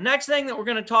 The next thing that we're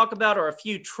going to talk about are a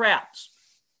few traps,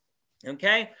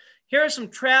 okay? Here are some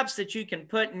traps that you can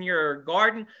put in your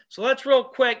garden. So let's real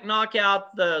quick knock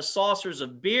out the saucers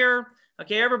of beer.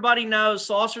 Okay, everybody knows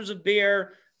saucers of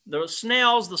beer. The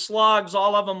snails, the slugs,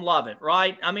 all of them love it,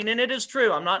 right? I mean, and it is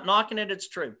true. I'm not knocking it. It's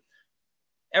true.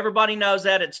 Everybody knows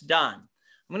that it's done.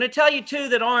 I'm going to tell you 2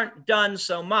 that aren't done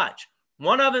so much.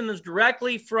 One of them is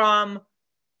directly from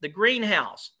the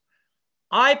greenhouse.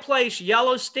 I place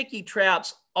yellow sticky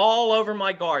traps all over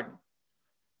my garden.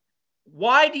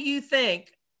 Why do you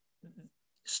think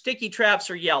sticky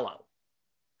traps are yellow?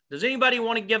 Does anybody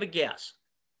want to give a guess?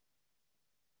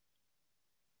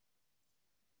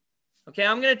 Okay,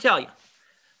 I'm going to tell you,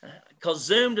 because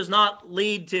Zoom does not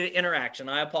lead to interaction.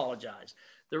 I apologize.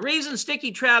 The reason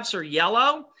sticky traps are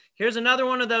yellow, here's another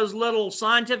one of those little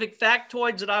scientific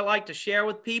factoids that I like to share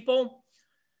with people.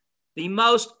 The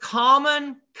most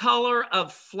common color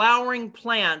of flowering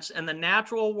plants in the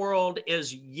natural world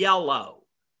is yellow.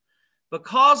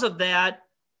 Because of that,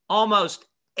 almost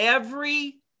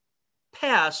every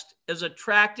pest is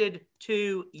attracted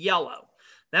to yellow.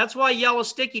 That's why yellow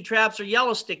sticky traps are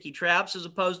yellow sticky traps as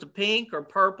opposed to pink or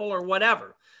purple or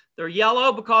whatever. They're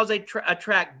yellow because they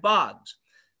attract bugs.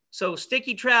 So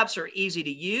sticky traps are easy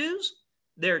to use.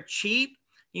 They're cheap.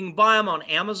 You can buy them on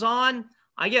Amazon.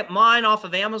 I get mine off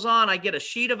of Amazon. I get a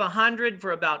sheet of 100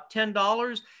 for about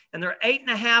 $10, and they're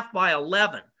 8.5 by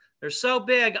 11. They're so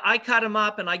big, I cut them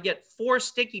up and I get 4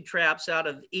 sticky traps out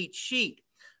of each sheet.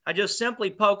 I just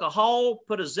simply poke a hole,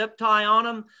 put a zip tie on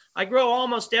them. I grow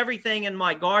almost everything in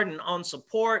my garden on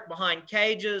support, behind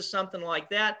cages, something like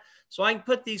that. So I can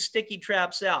put these sticky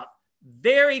traps out.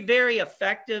 Very, very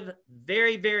effective,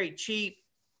 very, very cheap,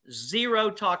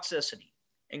 zero toxicity.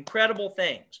 Incredible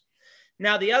things.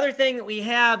 Now, the other thing that we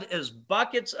have is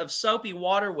buckets of soapy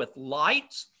water with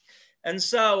lights. And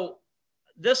so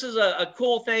this is a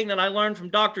cool thing that I learned from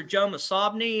Dr. Joe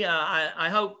Masabny. I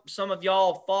hope some of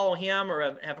y'all follow him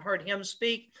or have heard him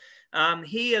speak.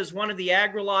 He is one of the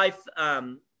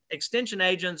AgriLife extension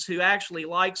agents who actually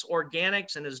likes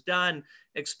organics and has done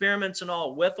experiments and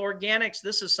all with organics.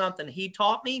 This is something he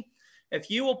taught me.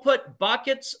 If you will put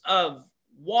buckets of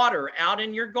water out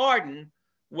in your garden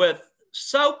with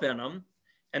soap in them,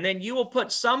 and then you will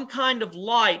put some kind of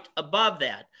light above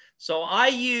that. So I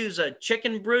use a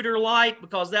chicken brooder light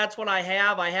because that's what I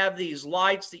have. I have these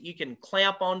lights that you can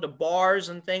clamp onto bars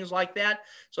and things like that.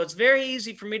 So it's very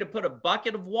easy for me to put a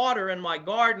bucket of water in my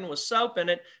garden with soap in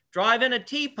it, drive in a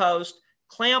T-post,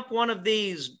 clamp one of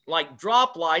these like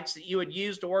drop lights that you would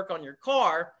use to work on your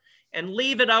car, and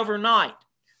leave it overnight.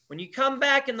 When you come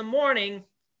back in the morning,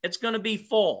 it's going to be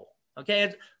full.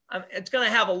 Okay, it's going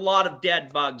to have a lot of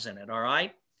dead bugs in it. All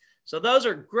right. So those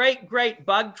are great, great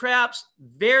bug traps,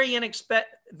 very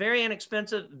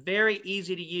inexpensive, very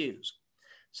easy to use.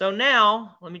 So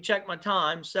now, let me check my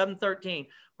time, 7:13.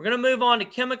 We're going to move on to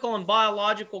chemical and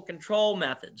biological control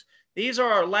methods. These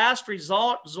are our last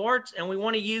resorts, and we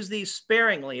want to use these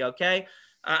sparingly, okay?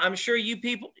 I'm sure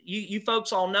you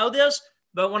folks all know this,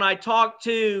 but when I talk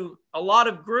to a lot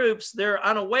of groups, they're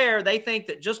unaware. They think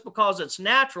that just because it's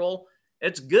natural,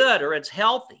 it's good or it's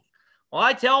healthy. Well,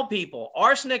 I tell people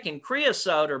arsenic and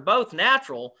creosote are both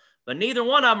natural, but neither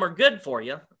one of them are good for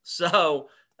you. So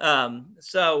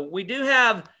we do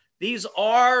have, these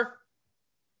are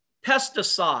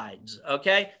pesticides,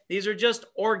 okay? These are just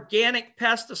organic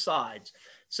pesticides.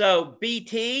 So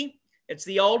BT, it's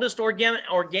the oldest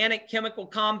organic chemical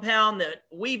compound that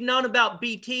we've known about.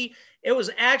 BT, it was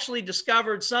actually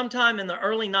discovered sometime in the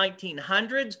early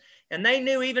 1900s. And they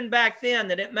knew even back then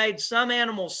that it made some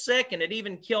animals sick and it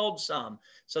even killed some.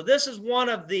 So this is one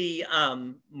of the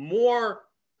more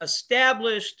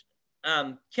established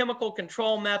chemical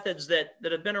control methods that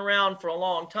have been around for a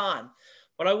long time.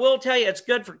 But I will tell you, it's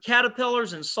good for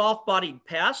caterpillars and soft-bodied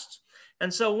pests.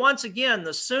 And so once again,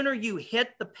 the sooner you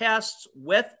hit the pests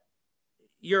with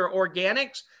your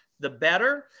organics, the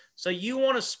better. So you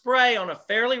want to spray on a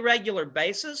fairly regular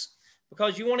basis,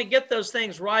 because you want to get those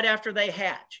things right after they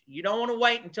hatch. You don't want to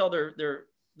wait until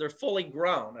they're fully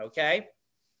grown, okay?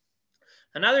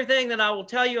 Another thing that I will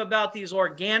tell you about these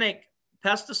organic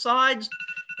pesticides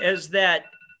is that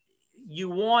you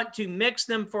want to mix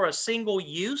them for a single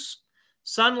use.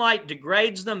 Sunlight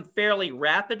degrades them fairly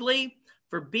rapidly.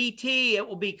 For BT, it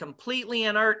will be completely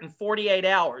inert in 48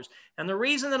 hours. And the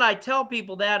reason that I tell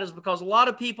people that is because a lot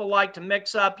of people like to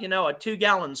mix up, a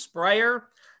 2-gallon sprayer,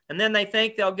 and then they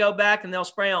think they'll go back and they'll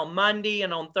spray on Monday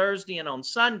and on Thursday and on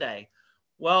Sunday.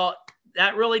 Well,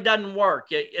 that really doesn't work.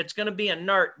 It's going to be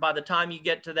inert by the time you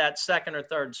get to that second or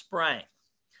third spraying.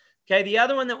 Okay, the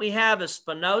other one that we have is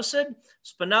spinosad.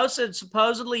 Spinosad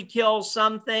supposedly kills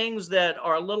some things that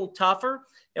are a little tougher.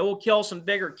 It will kill some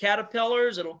bigger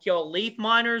caterpillars. It'll kill leaf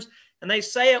miners. And they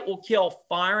say it will kill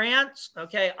fire ants.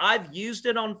 Okay, I've used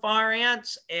it on fire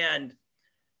ants, and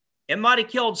it might have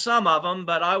killed some of them,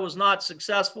 but I was not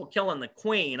successful killing the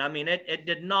queen. I mean, it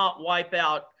did not wipe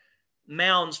out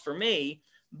mounds for me,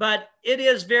 but it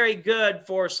is very good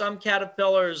for some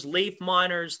caterpillars, leaf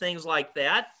miners, things like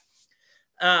that.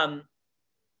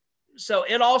 So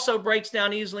it also breaks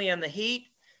down easily in the heat.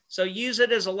 So use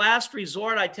it as a last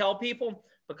resort, I tell people,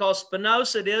 because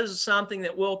spinosad is something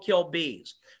that will kill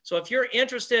bees. So if you're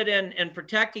interested in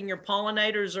protecting your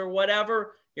pollinators or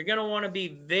whatever, you're going to want to be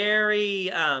very,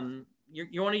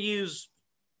 you want to use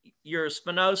your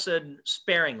spinosad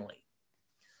sparingly.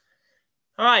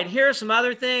 All right, here are some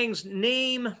other things.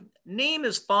 Neem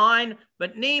is fine,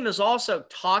 but neem is also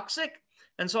toxic.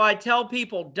 And so I tell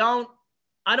people don't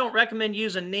I don't recommend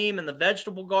using neem in the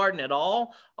vegetable garden at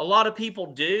all. A lot of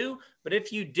people do, but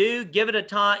if you do, give it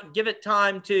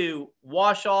time to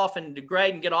wash off and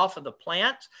degrade and get off of the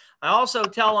plants. I also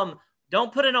tell them,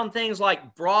 don't put it on things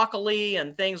like broccoli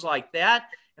and things like that.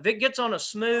 If it gets on a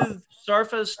smooth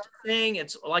surfaced thing,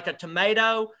 it's like a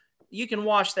tomato, you can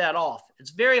wash that off. It's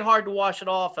very hard to wash it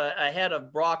off a head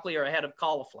of broccoli or a head of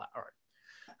cauliflower.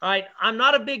 All right, I'm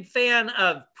not a big fan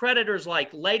of predators like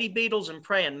lady beetles and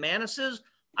praying mantises.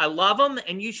 I love them,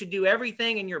 and you should do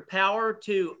everything in your power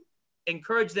to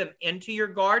encourage them into your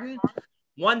garden.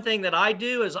 One thing that I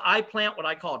do is I plant what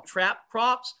I call trap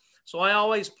crops. So I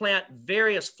always plant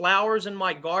various flowers in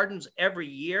my gardens every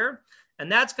year,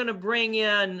 and that's going to bring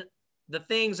in the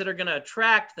things that are going to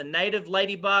attract the native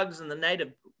ladybugs and the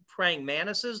native praying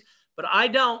mantises. But I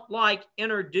don't like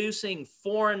introducing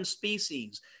foreign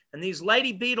species. And these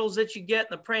lady beetles that you get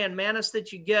and the praying mantis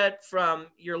that you get from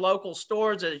your local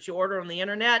stores that you order on the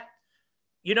internet,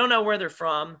 you don't know where they're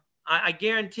from. I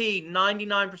guarantee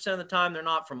 99% of the time they're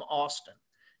not from Austin.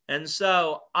 And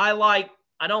so I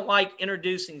don't like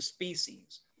introducing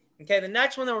species. Okay, the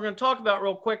next one that we're going to talk about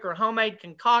real quick are homemade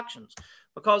concoctions,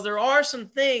 because there are some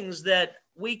things that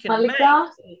we can Malika?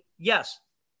 make. Yes.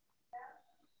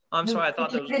 I'm sorry, I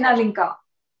thought that was.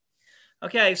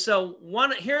 Okay, so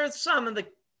here are some of the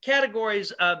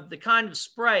categories of the kind of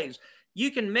sprays.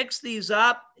 You can mix these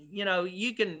up. You know,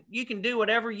 you can do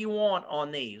whatever you want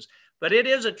on these, but it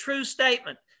is a true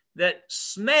statement that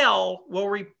smell will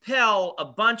repel a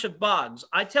bunch of bugs.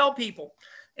 I tell people,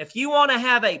 if you want to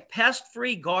have a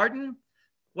pest-free garden,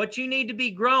 what you need to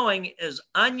be growing is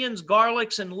onions,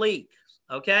 garlics, and leeks,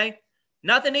 okay?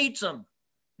 Nothing eats them.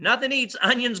 Nothing eats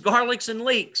onions, garlics, and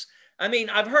leeks. I mean,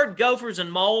 I've heard gophers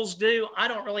and moles do. I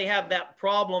don't really have that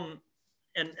problem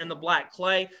in the black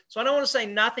clay. So I don't want to say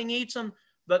nothing eats them,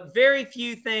 but very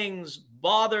few things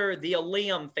bother the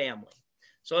allium family.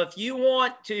 So if you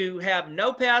want to have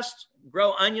no pests,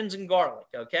 grow onions and garlic,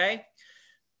 okay?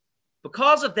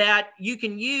 Because of that, you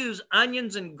can use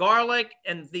onions and garlic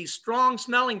and these strong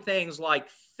smelling things like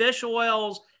fish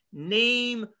oils,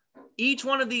 neem. Each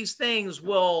one of these things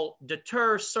will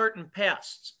deter certain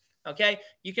pests, okay?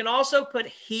 You can also put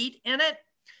heat in it.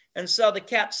 And so the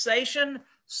capsaicin,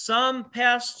 some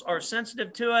pests are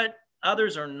sensitive to it,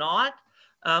 others are not.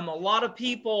 A lot of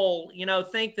people,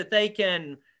 think that they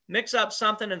can mix up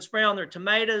something and spray on their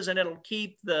tomatoes and it'll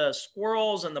keep the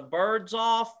squirrels and the birds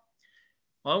off.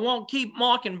 Well, it won't keep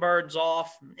mockingbirds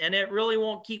off, and it really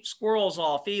won't keep squirrels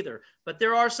off either. But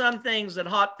there are some things that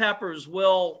hot peppers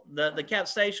will, the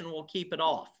capsaicin will keep it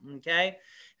off, okay?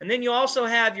 And then you also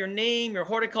have your neem, your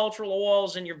horticultural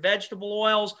oils, and your vegetable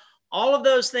oils. All of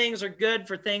those things are good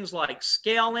for things like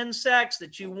scale insects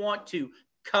that you want to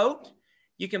coat.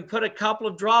 You can put a couple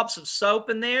of drops of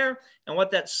soap in there, and what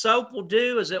that soap will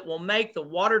do is it will make the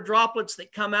water droplets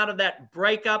that come out of that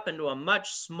break up into a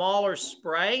much smaller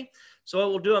spray. So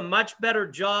it will do a much better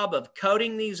job of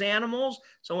coating these animals.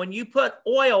 So when you put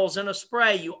oils in a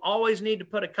spray, you always need to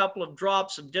put a couple of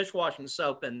drops of dishwashing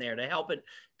soap in there to help it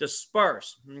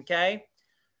disperse, okay?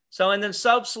 So, and then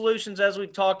soap solutions, as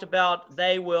we've talked about,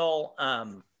 they will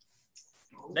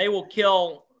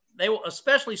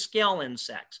especially scale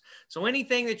insects. So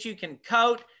anything that you can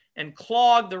coat and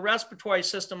clog the respiratory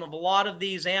system of a lot of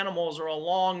these animals or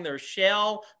along their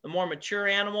shell, the more mature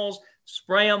animals,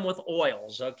 spray them with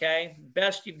oils, okay?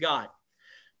 Best you've got.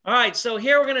 All right, so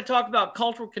here we're going to talk about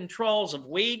cultural controls of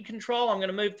weed control. I'm going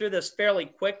to move through this fairly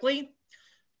quickly.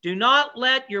 Do not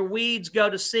let your weeds go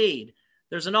to seed.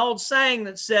 There's an old saying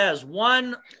that says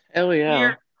one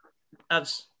year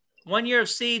of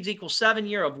seeds equals 7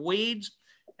 years of weeds.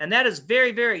 And that is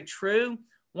very, very true.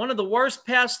 One of the worst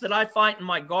pests that I fight in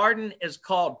my garden is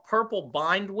called purple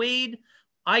bindweed.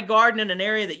 I garden in an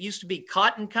area that used to be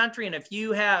cotton country. And if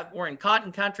we're in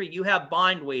cotton country, you have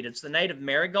bindweed. It's the native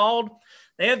marigold.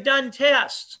 They have done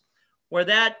tests where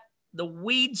the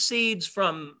weed seeds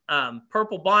from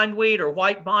purple bindweed or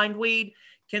white bindweed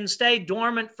can stay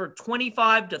dormant for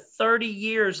 25 to 30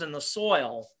 years in the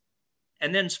soil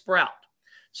and then sprout.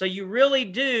 So you really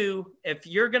do, if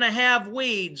you're going to have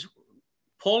weeds,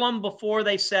 pull them before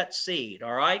they set seed,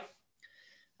 all right?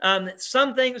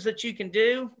 Some things that you can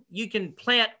do, you can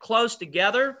plant close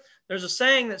together. There's a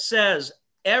saying that says,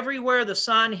 everywhere the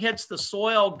sun hits the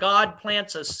soil, God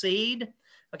plants a seed.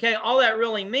 Okay, all that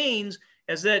really means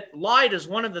is that light is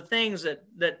one of the things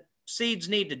that seeds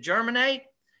need to germinate.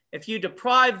 If you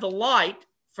deprive the light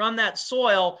from that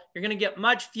soil, you're going to get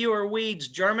much fewer weeds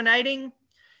germinating.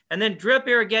 And then drip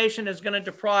irrigation is going to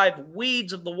deprive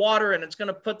weeds of the water, and it's going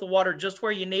to put the water just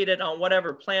where you need it on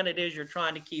whatever plant it is you're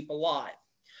trying to keep alive.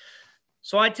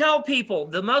 So I tell people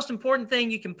the most important thing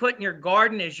you can put in your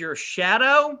garden is your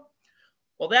shadow.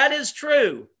 Well, that is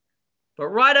true. But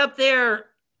right up there,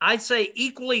 I'd say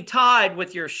equally tied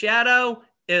with your shadow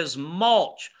is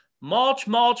mulch. Mulch,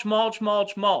 mulch, mulch,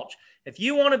 mulch, mulch. If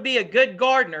you want to be a good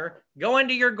gardener, go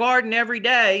into your garden every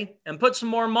day and put some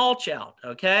more mulch out,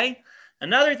 okay?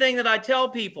 Another thing that I tell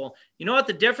people, you know what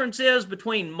the difference is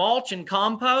between mulch and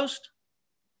compost?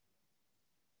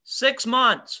 6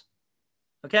 months,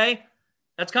 okay?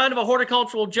 That's kind of a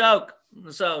horticultural joke.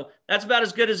 So that's about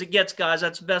as good as it gets, guys.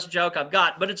 That's the best joke I've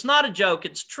got. But it's not a joke.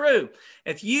 It's true.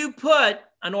 If you put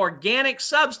an organic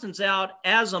substance out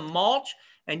as a mulch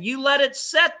and you let it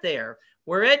sit there,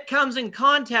 where it comes in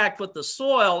contact with the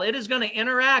soil, it is going to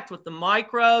interact with the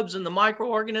microbes and the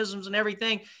microorganisms and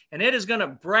everything, and it is going to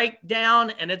break down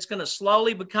and it's going to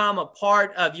slowly become a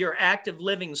part of your active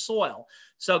living soil.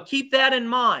 So keep that in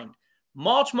mind.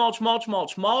 Mulch, mulch, mulch,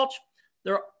 mulch, mulch.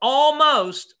 There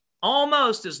almost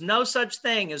is no such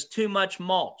thing as too much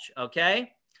mulch,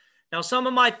 okay? Now, some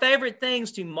of my favorite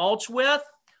things to mulch with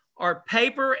are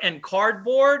paper and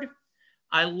cardboard.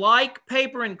 I like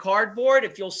paper and cardboard.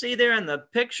 If you'll see there in the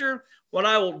picture, what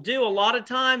I will do a lot of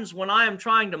times when I am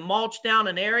trying to mulch down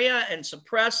an area and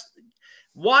suppress,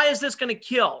 why is this going to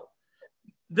kill?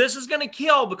 This is going to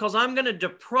kill because I'm going to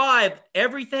deprive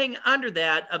everything under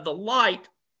that of the light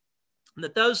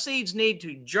that those seeds need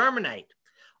to germinate.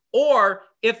 Or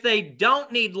if they don't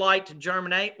need light to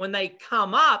germinate, when they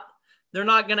come up, they're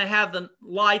not going to have the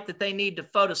light that they need to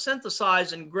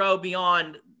photosynthesize and grow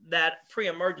beyond that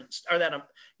pre-emergent or that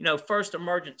first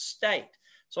emergent state.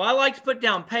 So I like to put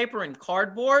down paper and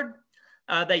cardboard.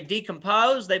 They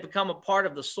decompose, they become a part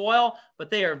of the soil,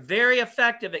 but they are very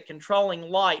effective at controlling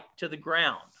light to the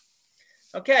ground.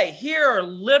 Okay, here are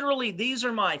literally, these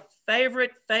are my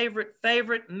favorite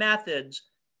methods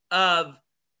of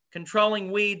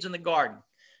controlling weeds in the garden.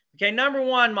 Okay, number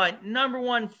one, my number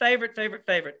one favorite.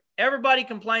 Everybody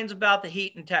complains about the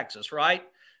heat in Texas, right?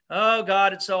 Oh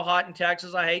God, it's so hot in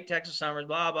Texas. I hate Texas summers,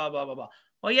 blah, blah, blah, blah, blah.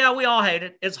 Well, yeah, we all hate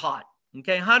it. It's hot.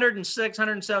 Okay, 106,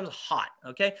 107 is hot.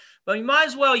 Okay, but you might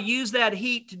as well use that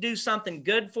heat to do something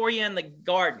good for you in the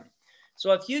garden.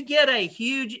 So if you get a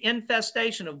huge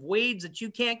infestation of weeds that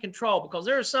you can't control, because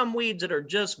there are some weeds that are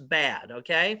just bad,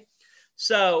 okay?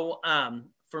 So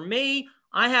for me,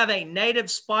 I have a native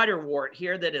spiderwort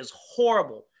here that is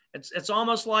horrible. It's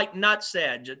almost like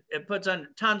nutsedge. It puts on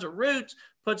tons of roots,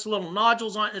 puts little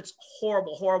nodules on it. It's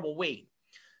horrible, horrible weed.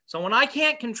 So when I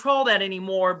can't control that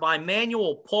anymore by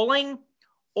manual pulling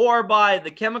or by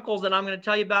the chemicals that I'm going to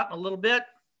tell you about in a little bit,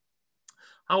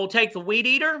 I will take the weed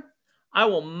eater. I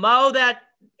will mow that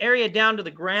area down to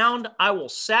the ground. I will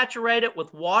saturate it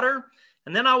with water,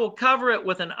 and then I will cover it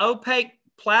with an opaque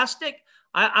plastic.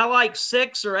 I like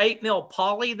 6 or 8 mil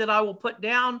poly that I will put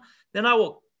down. Then I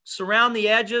will surround the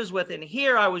edges with, in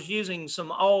here I was using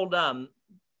some old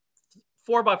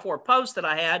 4x4 posts that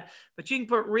I had, but you can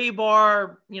put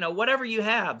rebar, whatever you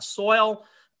have, soil,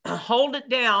 hold it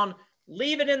down,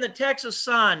 leave it in the Texas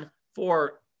sun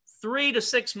for 3 to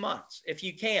 6 months if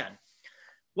you can.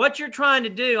 What you're trying to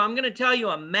do, I'm going to tell you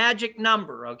a magic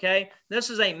number, okay? This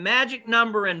is a magic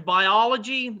number in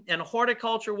biology and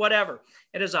horticulture, whatever.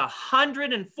 It is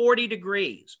 140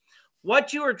 degrees.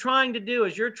 What you are trying to do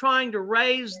is you're trying to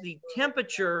raise the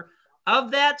temperature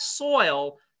of that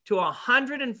soil to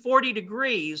 140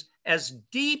 degrees as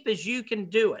deep as you can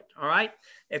do it, all right?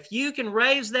 If you can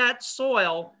raise that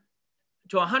soil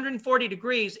to 140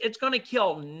 degrees, it's going to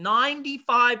kill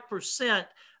 95%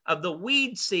 of the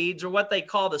weed seeds, or what they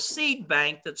call the seed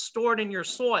bank, that's stored in your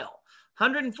soil.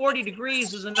 140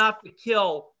 degrees is enough to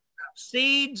kill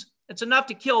seeds. It's enough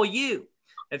to kill you.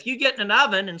 If you get in an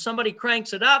oven and somebody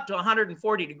cranks it up to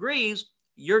 140 degrees,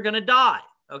 you're going to die,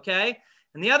 okay?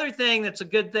 And the other thing that's a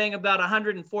good thing about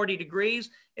 140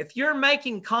 degrees, if you're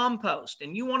making compost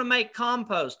and you want to make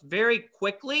compost very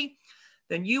quickly,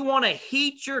 then you want to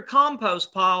heat your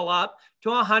compost pile up to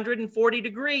 140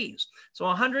 degrees. So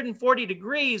 140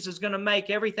 degrees is going to make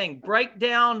everything break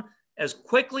down as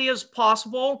quickly as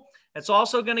possible. It's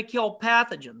also going to kill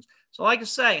pathogens. So like I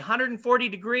say, 140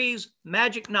 degrees,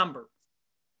 magic number.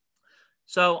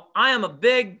 So I am a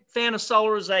big fan of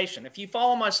solarization. If you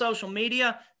follow my social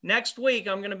media, next week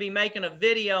I'm going to be making a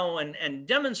video and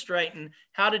demonstrating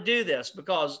how to do this,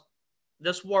 because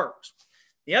this works.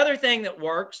 The other thing that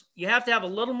works, you have to have a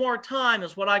little more time,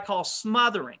 is what I call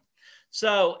smothering.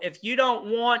 So if you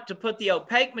don't want to put the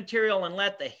opaque material and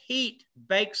let the heat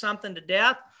bake something to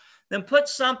death, then put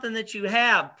something that you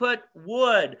have. Put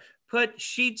wood, put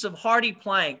sheets of hardy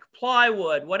plank,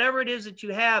 plywood, whatever it is that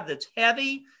you have that's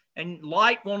heavy and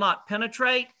light will not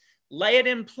penetrate. Lay it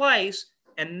in place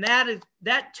And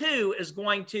that too is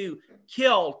going to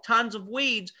kill tons of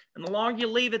weeds. And the longer you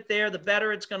leave it there, the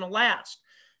better it's going to last.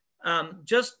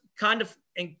 Just kind of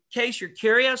in case you're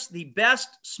curious, the best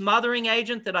smothering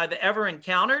agent that I've ever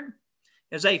encountered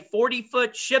is a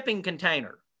 40-foot shipping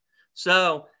container.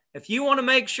 So if you want to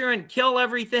make sure and kill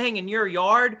everything in your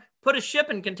yard, put a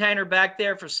shipping container back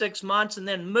there for 6 months and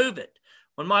then move it.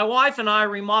 When my wife and I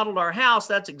remodeled our house,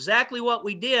 that's exactly what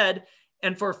we did.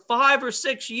 And for 5 or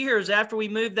 6 years after we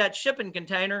moved that shipping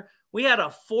container, we had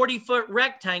a 40-foot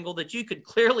rectangle that you could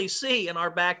clearly see in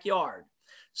our backyard.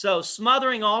 So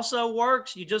smothering also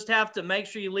works. You just have to make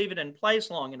sure you leave it in place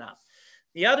long enough.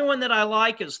 The other one that I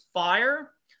like is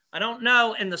fire. I don't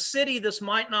know, in the city, this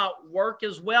might not work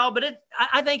as well, but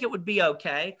I think it would be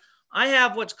okay. I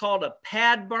have what's called a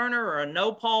pad burner or a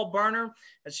nopal burner.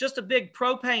 It's just a big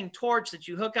propane torch that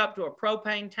you hook up to a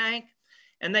propane tank.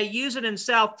 And they use it in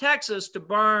South Texas to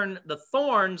burn the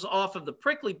thorns off of the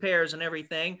prickly pears and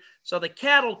everything so the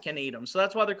cattle can eat them. So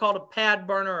that's why they're called a pad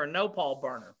burner or a nopal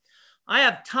burner. I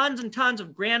have tons and tons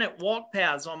of granite walk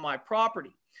paths on my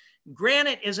property.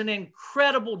 Granite is an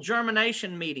incredible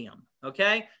germination medium,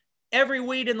 okay? Every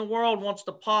weed in the world wants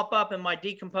to pop up in my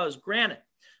decomposed granite.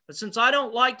 But since I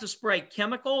don't like to spray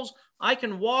chemicals, I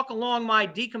can walk along my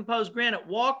decomposed granite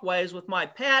walkways with my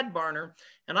pad burner,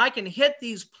 and I can hit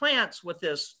these plants with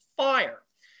this fire.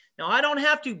 Now, I don't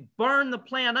have to burn the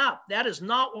plant up. That is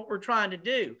not what we're trying to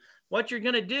do. What you're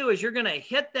going to do is you're going to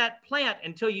hit that plant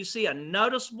until you see a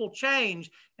noticeable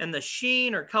change in the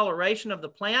sheen or coloration of the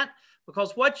plant,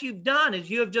 because what you've done is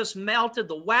you have just melted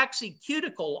the waxy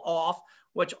cuticle off,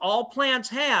 which all plants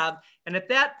have. And at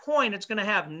that point, it's going to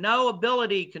have no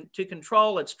ability to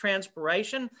control its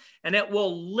transpiration, and it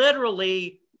will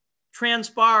literally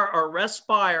transpire or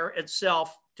respire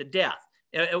itself to death.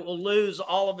 It will lose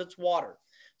all of its water.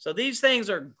 So these things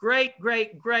are great,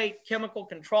 great, great chemical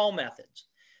control methods.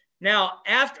 Now,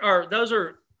 those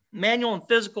are manual and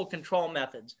physical control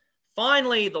methods.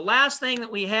 Finally, the last thing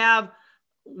that we have,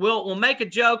 we'll make a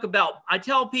joke about. I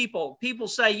tell people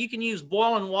say you can use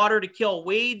boiling water to kill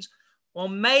weeds. Well,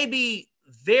 maybe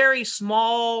very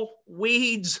small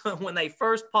weeds when they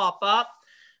first pop up.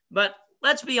 But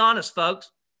let's be honest,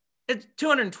 folks, it's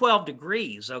 212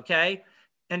 degrees, okay?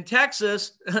 In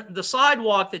Texas, the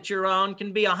sidewalk that you're on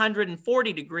can be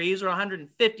 140 degrees or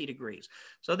 150 degrees.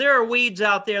 So there are weeds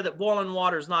out there that boiling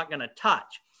water is not going to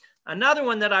touch. Another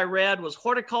one that I read was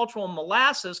horticultural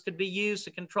molasses could be used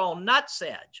to control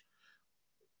nutsedge.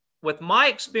 With my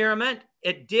experiment,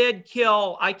 it did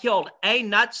kill, I killed a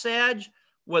nutsedge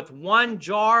with 1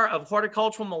 jar of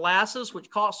horticultural molasses, which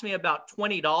cost me about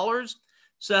 $20.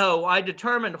 So I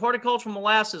determined horticultural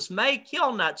molasses may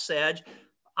kill nutsedge.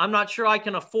 I'm not sure I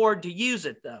can afford to use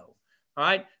it though. All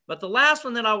right. But the last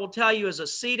one that I will tell you is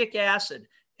acetic acid.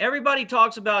 Everybody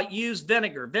talks about use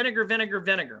vinegar, vinegar, vinegar,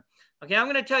 vinegar. Okay, I'm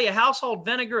going to tell you household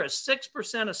vinegar is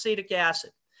 6% acetic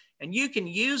acid. And you can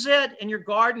use it in your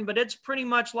garden, but it's pretty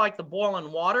much like the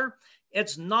boiling water.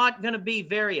 It's not going to be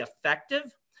very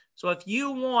effective. So if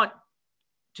you want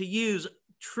to use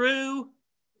true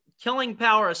killing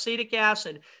power acetic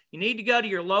acid, you need to go to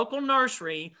your local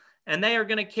nursery, and they are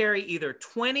going to carry either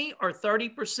 20 or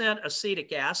 30%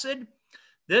 acetic acid.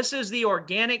 This is the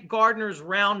Organic Gardener's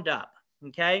Roundup,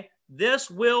 okay? This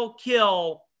will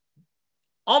kill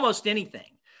almost anything.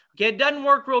 Okay, it doesn't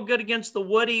work real good against the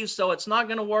woodies, so it's not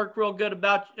going to work real good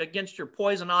against your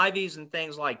poison ivies and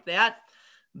things like that.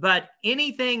 But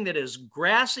anything that is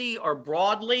grassy or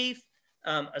broadleaf,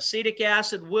 acetic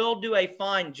acid will do a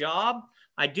fine job.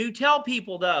 I do tell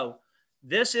people, though,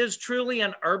 this is truly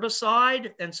an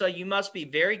herbicide, and so you must be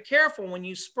very careful when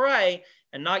you spray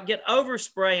and not get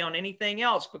overspray on anything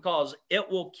else, because it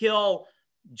will kill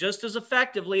just as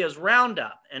effectively as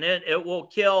Roundup, and it will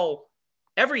kill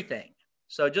everything.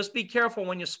 So just be careful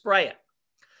when you spray it.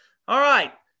 All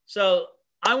right, so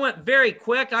I went very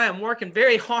quick. I am working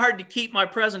very hard to keep my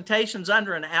presentations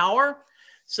under an hour.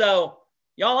 So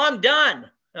y'all, I'm done,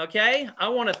 okay? I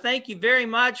want to thank you very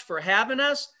much for having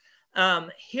us.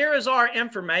 Here is our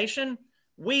information.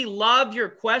 We love your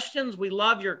questions. We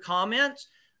love your comments.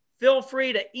 Feel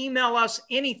free to email us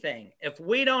anything. If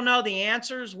we don't know the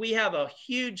answers, we have a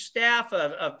huge staff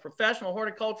of professional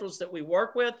horticulturists that we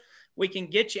work with. We can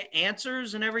get you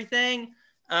answers and everything.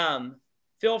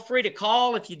 Feel free to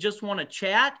call if you just want to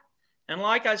chat. And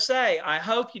like I say, I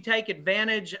hope you take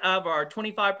advantage of our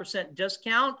 25%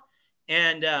 discount.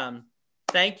 And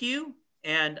thank you.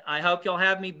 And I hope you'll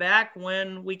have me back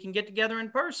when we can get together in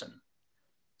person.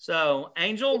 So,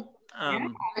 Angel, I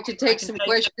could take some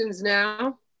questions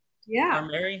now. Yeah.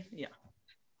 Mary, yeah.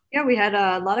 Yeah, we had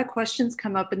a lot of questions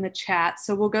come up in the chat,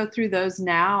 so we'll go through those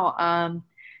now.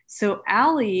 So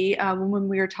Allie, when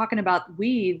we were talking about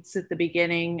weeds at the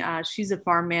beginning, she's a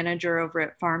farm manager over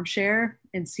at Farm Share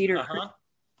in Cedar Creek.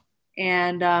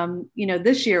 And, you know,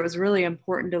 this year it was really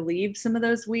important to leave some of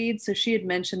those weeds. So she had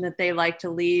mentioned that they like to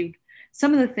leave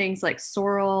some of the things like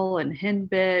sorrel and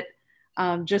henbit,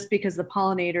 just because the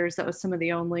pollinators, that was some of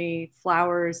the only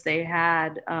flowers they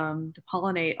had to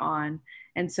pollinate on.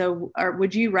 And so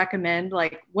would you recommend,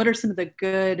 like, what are some of the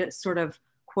good sort of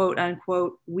quote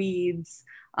unquote weeds?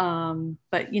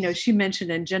 But, you know, she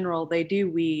mentioned in general, they do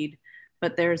weed,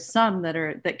 but there's some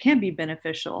that can be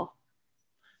beneficial.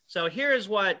 So here's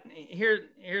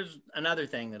another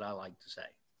thing that I like to say.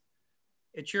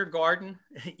 It's your garden.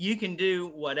 You can do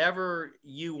whatever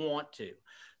you want to.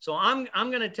 So I'm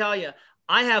going to tell you,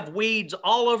 I have weeds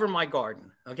all over my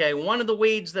garden. Okay. One of the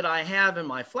weeds that I have in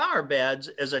my flower beds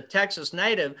is a Texas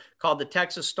native called the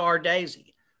Texas Star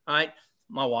Daisy. All right.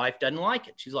 My wife doesn't like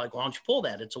it. She's like, why don't you pull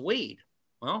that? It's a weed.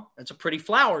 Well, it's a pretty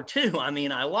flower too. I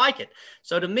mean, I like it.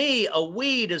 So to me, a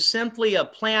weed is simply a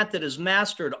plant that has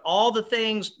mastered all the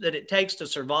things that it takes to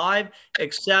survive,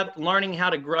 except learning how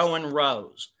to grow in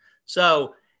rows.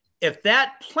 So if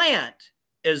that plant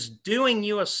is doing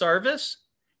you a service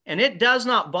and it does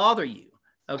not bother you,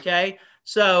 okay?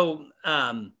 So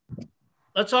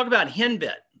let's talk about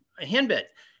henbit. A henbit,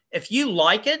 if you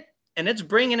like it and it's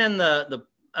bringing in the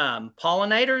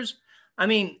pollinators, I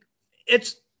mean,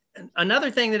 it's another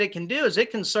thing that it can do is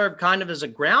it can serve kind of as a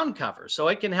ground cover. So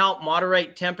it can help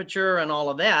moderate temperature and all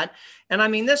of that. And I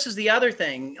mean, this is the other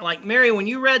thing. Like, Mary, when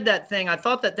you read that thing, I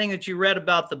thought that thing that you read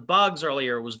about the bugs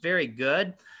earlier was very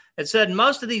good. It said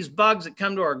most of these bugs that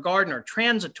come to our garden are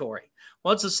transitory.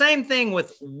 Well, it's the same thing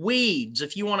with weeds,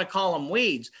 if you want to call them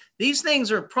weeds. These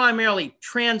things are primarily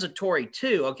transitory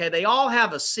too, okay? They all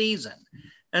have a season.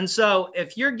 And so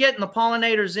if you're getting the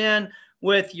pollinators in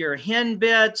with your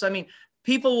henbits, I mean,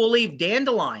 people will leave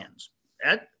dandelions.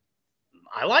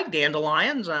 I like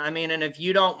dandelions. I mean, and if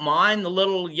you don't mind the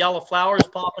little yellow flowers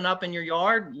popping up in your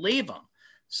yard, leave them.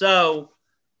 So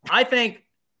I think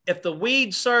if the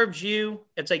weed serves you,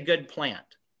 it's a good plant.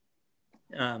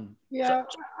 Yeah,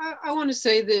 I want to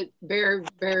say that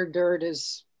bare dirt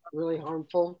is really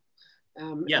harmful.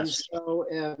 Yes. And so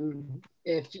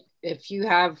if you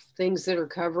have things that are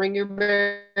covering your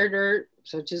bare dirt,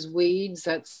 such as weeds,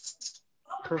 that's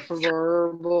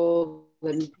preferable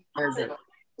than bare dirt.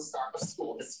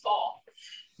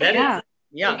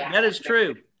 That is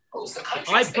true.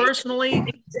 I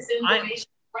personally,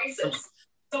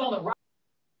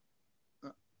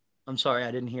 I'm sorry,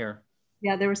 I didn't hear.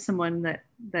 Yeah, there was someone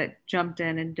that jumped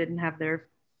in and didn't have their.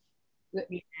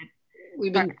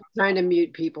 We've been trying to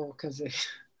mute people because they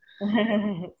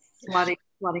swatting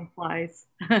flies.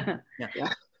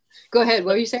 Yeah. Go ahead.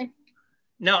 What were you saying?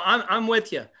 No, I'm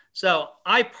with you. So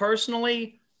I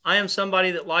am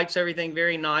somebody that likes everything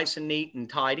very nice and neat and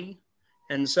tidy.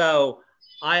 And so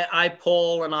I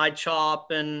pull and I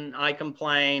chop and I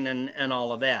complain and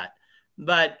all of that.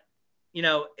 But you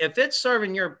know, if it's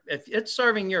serving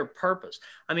your purpose,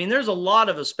 I mean, there's a lot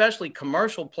of, especially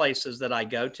commercial places that I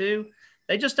go to,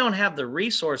 they just don't have the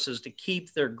resources to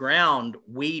keep their ground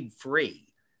weed free.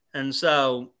 And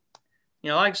so, you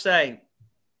know, like I say,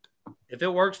 if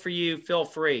it works for you, feel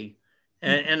free.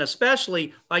 And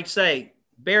especially, like I say,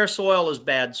 bare soil is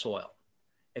bad soil.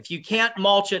 If you can't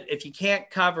mulch it, if you can't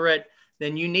cover it,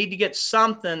 then you need to get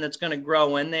something that's going to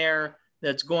grow in there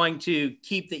that's going to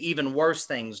keep the even worse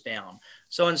things down.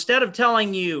 So instead of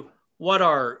telling you what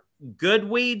are good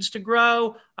weeds to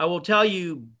grow, I will tell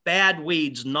you bad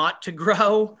weeds not to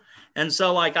grow. And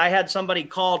so like I had somebody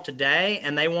call today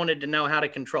and they wanted to know how to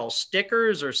control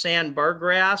stickers or sand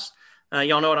burrgrass.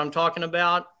 Y'all know what I'm talking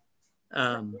about?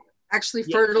 Actually,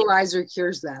 fertilizer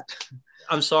cures that.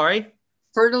 I'm sorry?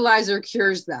 Fertilizer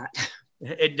cures that.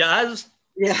 It does?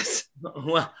 Yes.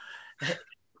 Well,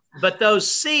 but those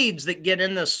seeds that get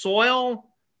in the soil,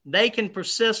 they can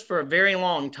persist for a very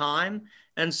long time.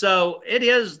 And so it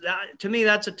is, to me,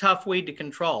 that's a tough weed to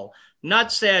control.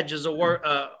 Nutsedge is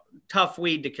a tough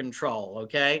weed to control,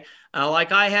 okay?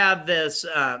 Like I have this,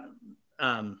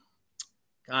 I'm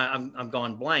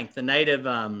going blank, the native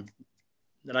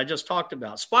that I just talked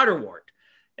about, spiderwort.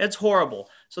 It's horrible.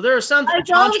 So there are some. I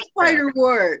love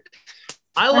spiderwort.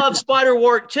 I love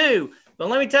spiderwort too. But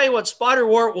let me tell you what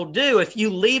spiderwort will do. If you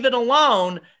leave it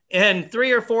alone in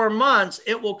 3 or 4 months,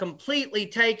 it will completely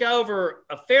take over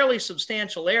a fairly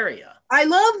substantial area. I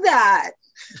love that.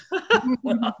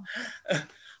 Well,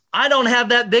 I don't have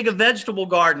that big a vegetable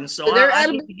garden, so I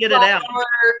need to get it out.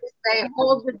 They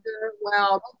hold the dirt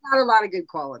well. There's not a lot of good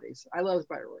qualities. I love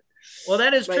spiderwort. Well,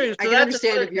 that is But true. I So can that's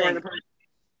understand another if you're on thing.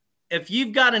 a If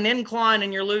you've got an incline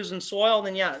and you're losing soil,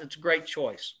 then yeah, it's a great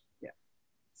choice.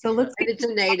 So let's and it's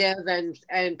a native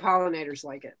and pollinators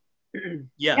like it.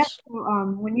 Yes. Yeah,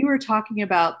 so, when you were talking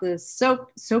about the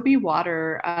soapy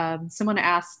water, someone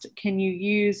asked, can you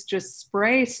use just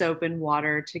spray soap and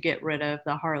water to get rid of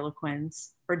the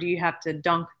harlequins, or do you have to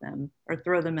dunk them or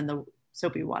throw them in the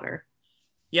soapy water?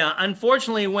 Yeah,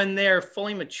 unfortunately, when they're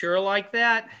fully mature like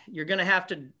that, you're gonna have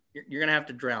to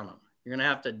drown them. You're gonna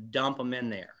have to dump them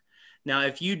in there. Now,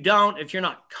 if you're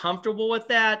not comfortable with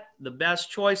that, the best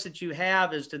choice that you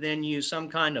have is to then use some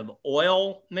kind of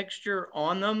oil mixture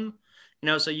on them.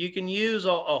 So you can use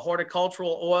a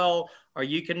horticultural oil, or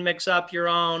you can mix up your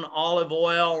own olive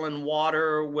oil and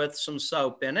water with some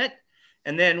soap in it.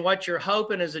 And then what you're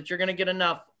hoping is that you're going to get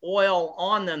enough oil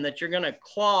on them that you're going to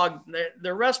clog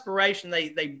their respiration.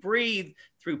 They breathe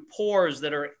through pores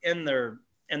that are in their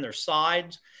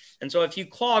sides. And so if you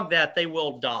clog that, they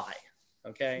will die.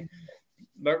 Okay.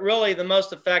 But really the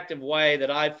most effective way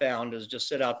that I've found is just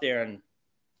sit out there and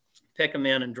pick them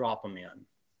in and drop them in.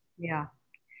 Yeah.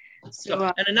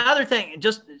 So, and another thing,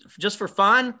 just for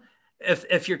fun,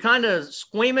 if you're kind of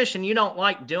squeamish and you don't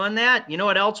like doing that, you know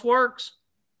what else works?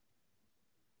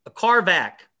 A car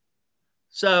vac.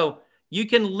 So you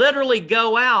can literally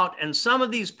go out, and some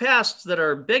of these pests that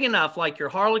are big enough, like your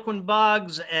harlequin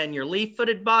bugs and your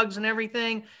leaf-footed bugs and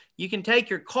everything, you can take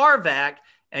your car vac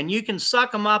and you can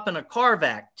suck them up in a car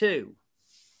vac too.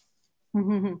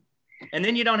 And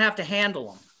then you don't have to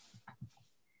handle them.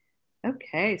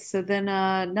 Okay, so then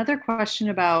another question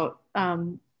about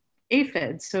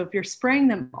aphids. So if you're spraying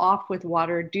them off with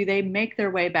water, do they make their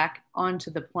way back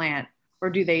onto the plant, or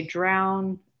do they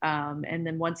drown? And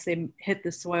then once they hit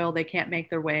the soil, they can't make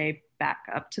their way back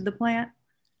up to the plant?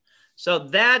 So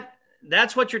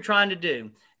that's what you're trying to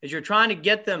do, is you're trying to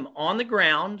get them on the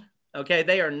ground. Okay,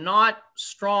 they are not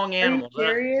strong animals.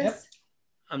 Are you serious?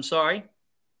 I'm sorry.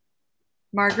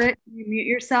 Margaret, can you mute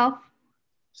yourself?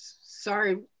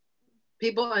 Sorry,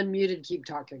 people unmuted keep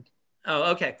talking.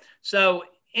 Oh, okay. So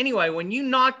anyway, when you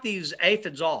knock these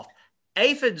aphids off,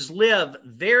 aphids live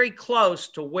very close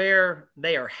to where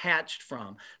they are hatched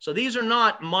from. So these are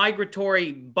not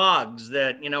migratory bugs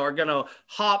that, are going to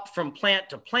hop from plant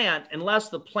to plant unless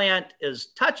the plant is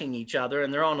touching each other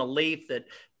and they're on a leaf that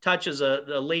touches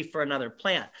a leaf for another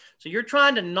plant. So you're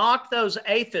trying to knock those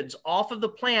aphids off of the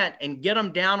plant and get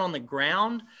them down on the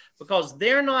ground, because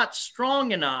they're not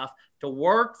strong enough to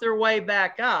work their way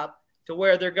back up to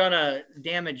where they're going to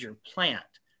damage your plant.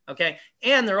 Okay.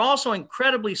 And they're also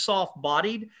incredibly soft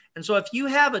bodied. And so if you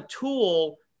have a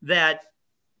tool that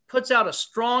puts out a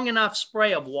strong enough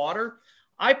spray of water,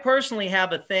 I personally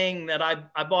have a thing that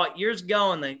I bought years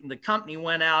ago, and the company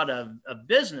went out of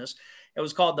business. It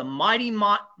was called the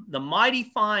Mighty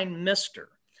Fine Mister.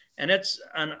 And it's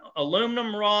an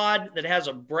aluminum rod that has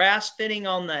a brass fitting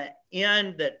on the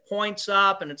end that points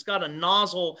up, and it's got a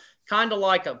nozzle kind of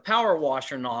like a power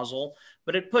washer nozzle,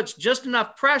 but it puts just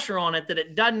enough pressure on it that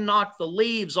it doesn't knock the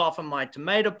leaves off of my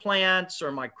tomato plants or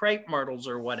my crepe myrtles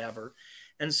or whatever.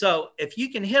 And so if you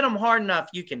can hit them hard enough,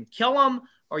 you can kill them,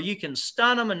 or you can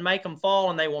stun them and make them fall,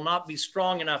 and they will not be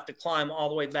strong enough to climb all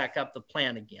the way back up the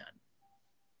plant again.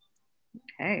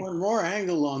 Okay. One more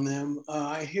angle on them.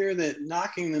 I hear that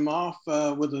knocking them off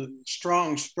with a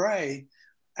strong spray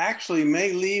actually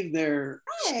may leave their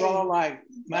straw-like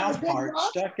mouth part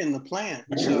stuck in the plant.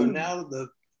 So now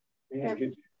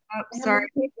Sorry.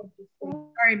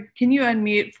 Sorry. Can you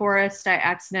unmute for us? I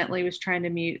accidentally was trying to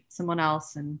mute someone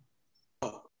else. And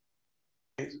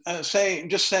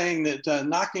just saying that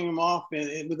knocking them off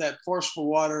with that forceful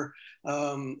water,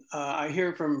 I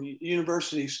hear from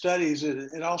university studies that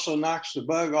it also knocks the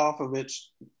bug off of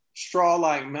its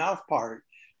straw-like mouth part.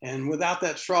 And without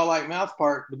that straw-like mouth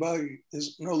part, the bug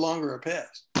is no longer a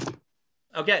pest.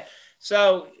 Okay,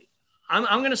 so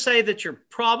I'm going to say that you're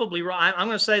probably right. I'm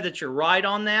going to say that you're right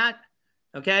on that.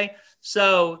 Okay,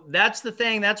 so that's the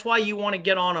thing. That's why you want to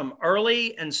get on them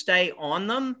early and stay on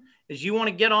them, is you want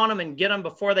to get on them and get them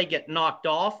before they get knocked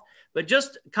off. But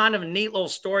just kind of a neat little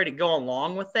story to go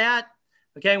along with that.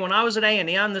 Okay, when I was at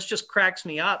A&M, this just cracks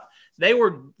me up. They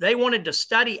wanted to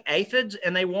study aphids,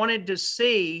 and they wanted to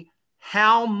see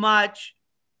how much,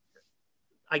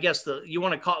 I guess you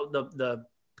want to call the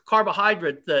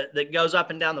carbohydrate that goes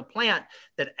up and down the plant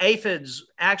that aphids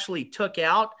actually took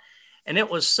out. And it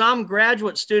was some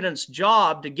graduate student's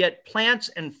job to get plants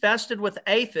infested with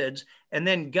aphids and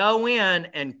then go in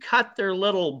and cut their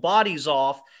little bodies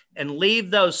off and leave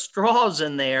those straws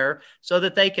in there so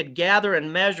that they could gather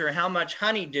and measure how much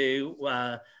honeydew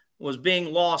was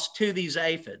being lost to these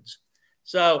aphids.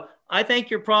 So I think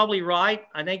you're probably right.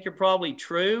 I think you're probably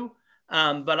true.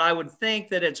 But I would think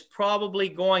that it's probably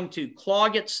going to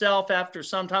clog itself after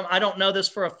some time. I don't know this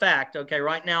for a fact. Okay,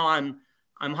 right now I'm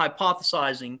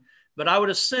hypothesizing, but I would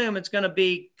assume it's going to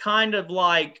be kind of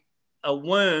like a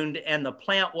wound, and the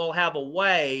plant will have a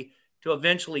way to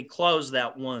eventually close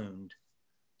that wound.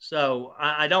 So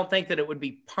I don't think that it would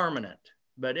be permanent,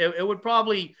 but it would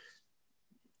probably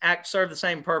serve the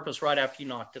same purpose right after you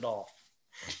knocked it off.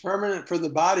 It's permanent for the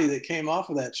body that came off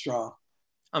of that straw.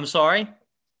 I'm sorry?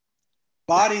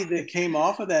 Body that came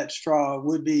off of that straw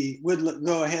would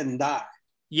go ahead and die.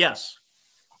 Yes.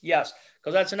 Yes.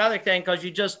 Because that's another thing, because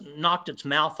you just knocked its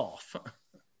mouth off.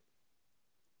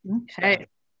 Okay.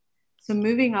 So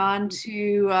moving on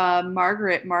to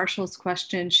Margaret Marshall's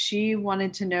question. She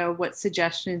wanted to know, what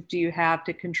suggestions do you have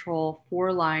to control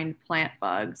 4-line plant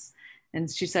bugs?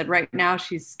 And she said right now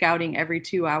she's scouting every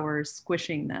 2 hours,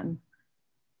 squishing them.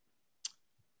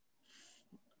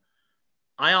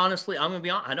 I'm going to be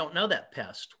honest, I don't know that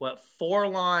pest. What,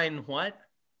 4-line what?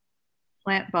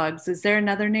 Plant bugs. Is there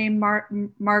another name,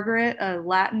 Margaret, a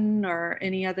Latin or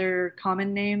any other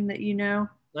common name that you know?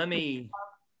 Let me...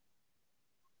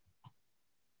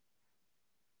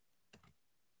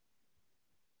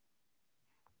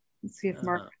 Let's see if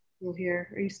Margaret's still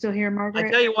here. Are you still here, Margaret? I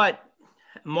tell you what,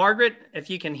 Margaret, if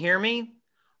you can hear me,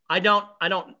 I don't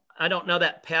know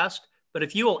that pest, but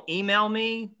if you will email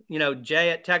me,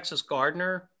 Jay@Texas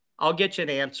Gardener, I'll get you an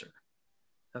answer.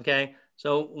 Okay.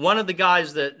 So one of the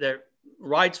guys that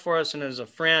writes for us and is a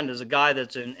friend is a guy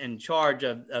that's in charge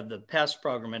of the pest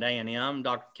program at A&M,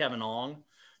 Dr. Kevin Ong.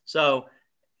 So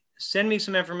send me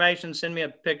some information, send me a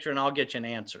picture, and I'll get you an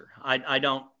answer. I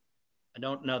don't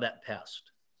know that pest.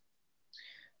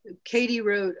 Katie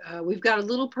wrote, we've got a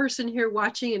little person here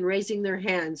watching and raising their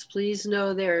hands. Please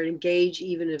know they're engaged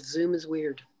even if Zoom is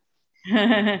weird.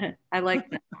 I like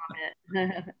that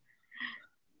comment.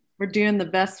 We're doing the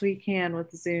best we can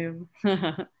with Zoom.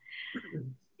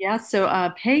 Yeah,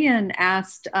 so Payan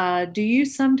asked, do you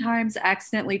sometimes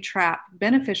accidentally trap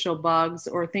beneficial bugs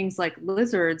or things like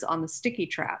lizards on the sticky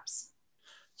traps?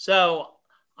 So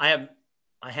I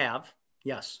have,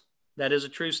 yes, that is a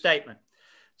true statement.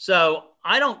 So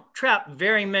I don't trap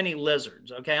very many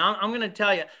lizards, okay? I'm going to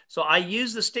tell you. So I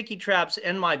use the sticky traps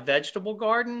in my vegetable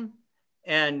garden.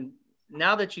 And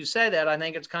now that you say that, I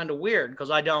think it's kind of weird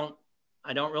because I don't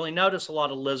really notice a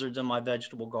lot of lizards in my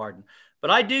vegetable garden.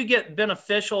 But I do get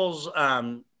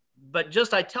beneficials. But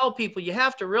just I tell people, you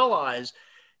have to realize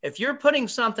if you're putting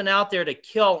something out there to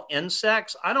kill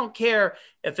insects, I don't care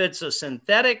if it's a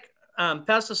synthetic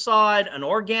pesticide, an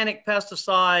organic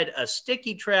pesticide, a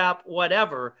sticky trap,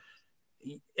 whatever,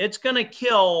 it's going to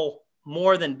kill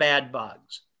more than bad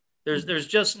bugs. There's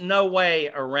just no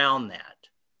way around that.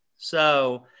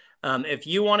 So if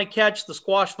you want to catch the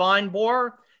squash vine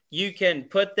borer, you can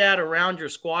put that around your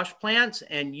squash plants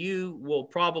and you will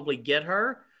probably get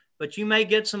her, but you may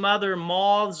get some other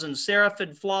moths and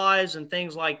seraphid flies and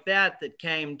things like that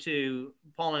came to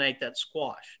pollinate that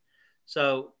squash.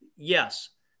 So yes,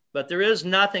 but there is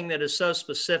nothing that is so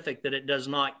specific that it does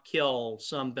not kill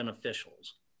some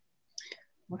beneficials.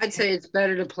 I'd say it's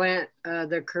better to plant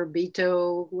the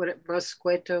curbito,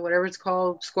 musquito, whatever it's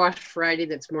called, squash variety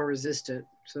that's more resistant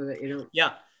so that you don't.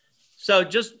 Yeah. So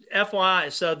just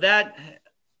FYI, so that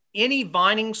any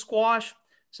vining squash,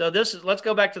 so let's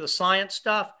go back to the science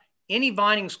stuff. Any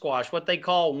vining squash, what they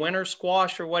call winter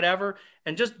squash or whatever,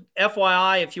 and just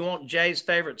FYI, if you want Jay's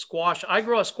favorite squash, I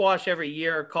grow a squash every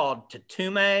year called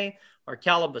Tatume or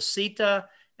Calabacita,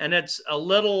 and it's a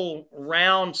little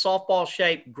round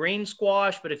softball-shaped green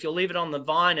squash, but if you leave it on the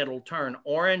vine, it'll turn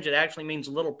orange. It actually means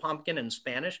little pumpkin in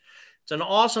Spanish. It's an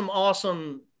awesome,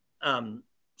 awesome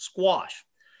squash.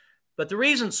 But the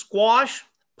reason squash,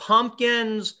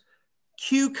 pumpkins,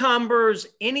 cucumbers,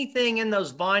 anything in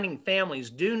those vining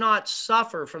families do not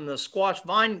suffer from the squash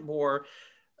vine borer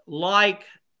like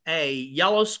a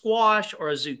yellow squash or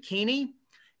a zucchini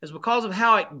is because of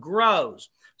how it grows.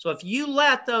 So if you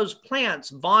let those plants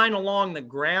vine along the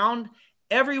ground,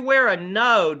 everywhere a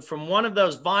node from one of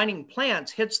those vining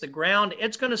plants hits the ground,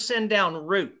 it's going to send down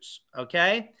roots,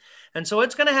 okay? And so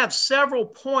it's going to have several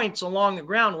points along the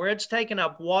ground where it's taking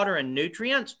up water and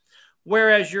nutrients,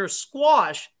 whereas your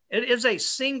squash, it is a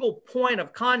single point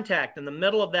of contact in the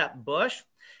middle of that bush.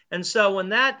 And so when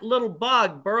that little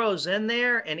bug burrows in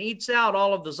there and eats out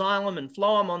all of the xylem and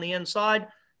phloem on the inside,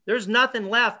 there's nothing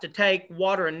left to take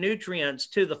water and nutrients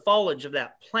to the foliage of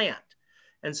that plant.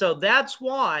 And so that's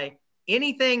why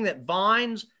anything that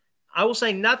vines, I will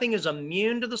say nothing is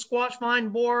immune to the squash vine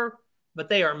borer, but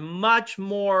they are much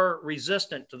more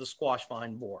resistant to the squash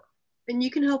vine borer. And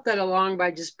you can help that along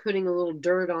by just putting a little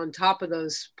dirt on top of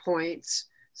those points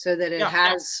so that it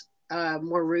has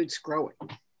more roots growing.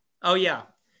 Oh, yeah.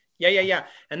 Yeah.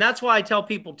 And that's why I tell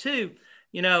people too,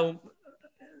 you know,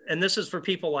 and this is for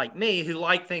people like me who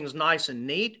like things nice and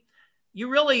neat. You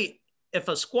really, if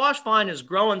a squash vine is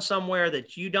growing somewhere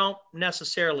that you don't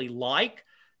necessarily like,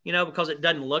 you know, because it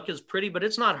doesn't look as pretty, but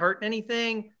it's not hurting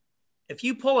anything. If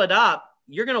you pull it up,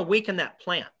 you're going to weaken that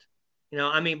plant. You know,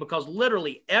 I mean, because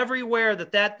literally everywhere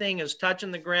that thing is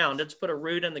touching the ground, it's put a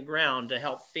root in the ground to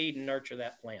help feed and nurture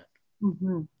that plant.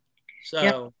 Mm-hmm. So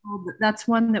yeah, well, that's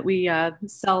one that we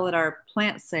sell at our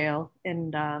plant sale.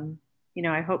 And, you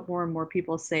know, I hope more and more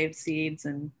people save seeds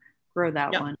and grow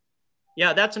that one.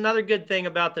 Yeah, that's another good thing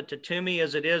about the Tatumi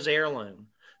is it is heirloom.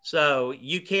 So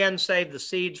you can save the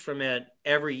seeds from it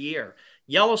every year.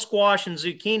 Yellow squash and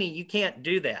zucchini, you can't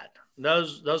do that.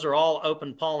 Those are all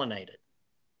open pollinated.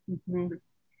 Mm-hmm.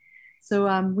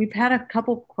 So we've had a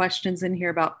couple questions in here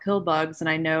about pill bugs, and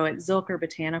I know at Zilker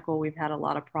Botanical we've had a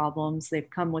lot of problems. They've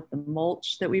come with the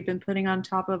mulch that we've been putting on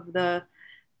top of the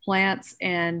plants,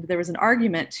 and there was an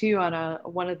argument too on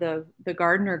one of the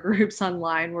gardener groups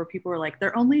online where people were like,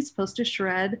 they're only supposed to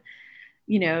shred,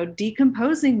 you know,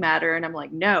 decomposing matter, and I'm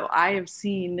like, no, I have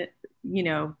seen, you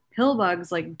know, pill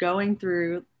bugs like going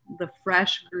through the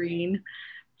fresh green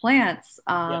plants,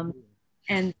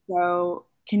 and so.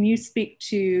 Can you speak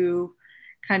to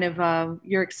kind of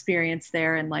your experience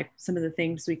there and like some of the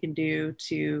things we can do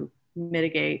to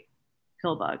mitigate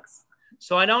pill bugs?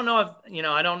 So I don't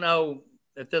know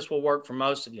if this will work for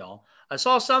most of y'all. I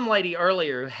saw some lady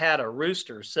earlier who had a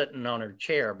rooster sitting on her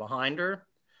chair behind her.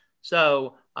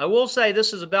 So I will say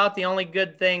this is about the only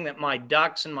good thing that my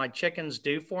ducks and my chickens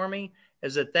do for me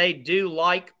is that they do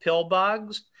like pill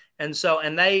bugs. And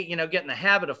they, you know, get in the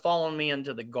habit of following me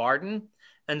into the garden.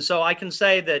 And so I can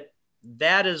say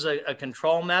that is a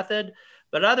control method.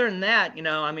 But other than that, you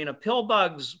know, I mean,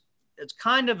 it's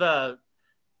kind of a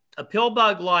pill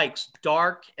bug likes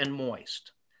dark and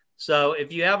moist. So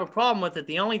if you have a problem with it,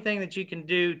 the only thing that you can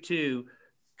do to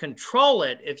control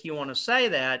it, if you want to say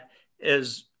that,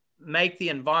 is make the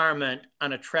environment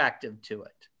unattractive to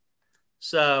it.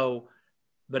 So,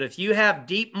 but if you have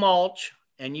deep mulch,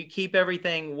 and you keep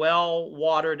everything well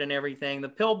watered and everything, the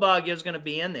pill bug is going to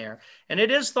be in there. And it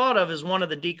is thought of as one of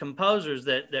the decomposers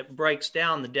that breaks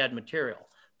down the dead material,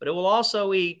 but it will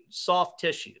also eat soft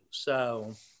tissue.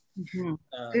 So could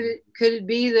it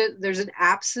be that there's an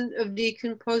absence of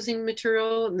decomposing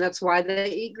material and that's why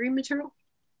they eat green material?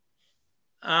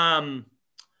 I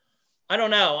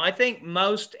don't know. I think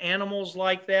most animals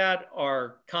like that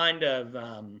are kind of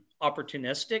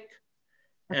opportunistic.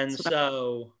 And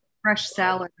so... fresh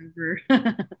salad.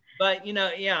 But, you know,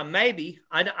 yeah, maybe.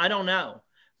 I don't know.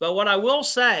 But what I will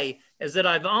say is that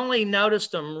I've only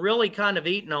noticed them really kind of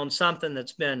eating on something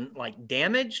that's been like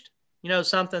damaged, you know,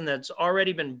 something that's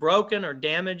already been broken or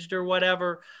damaged or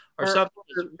whatever, or something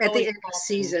really at the end of the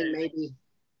season, maybe.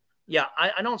 Yeah,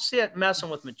 I don't see it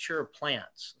messing with mature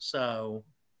plants. So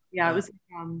yeah, it was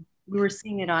we were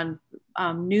seeing it on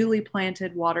newly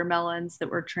planted watermelons that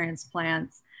were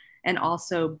transplants, and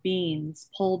also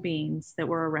pole beans that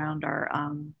were around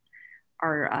our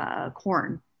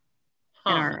corn.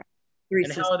 In our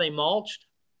and how are they mulched?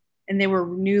 And they were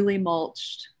newly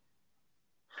mulched.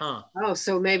 Huh. Oh,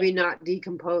 so maybe not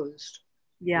decomposed.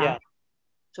 Yeah.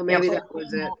 So maybe that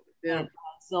was it. Yeah.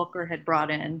 Zilker had brought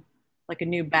in like a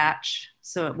new batch,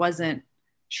 so it wasn't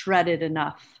shredded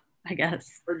enough, I guess.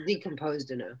 Or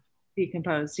decomposed enough.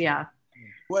 Decomposed, yeah.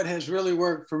 What has really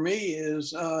worked for me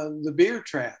is the beer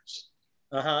traps.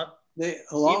 They,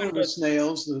 along with the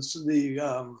snails,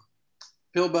 the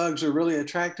pill bugs are really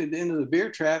attracted into the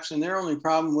beer traps, and their only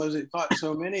problem was it caught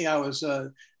so many. I was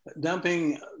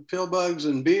dumping pill bugs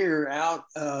and beer out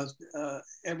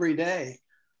every day,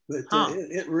 but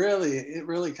it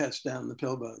really cuts down the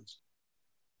pill bugs.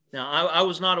 Now, I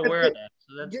was not aware of that,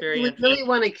 so that's very interesting. Do we really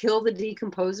want to kill the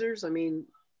decomposers? I mean,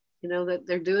 you know, that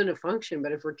they're doing a function,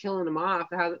 but if we're killing them off,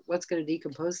 what's going to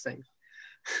decompose things?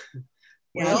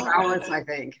 Well, balance, I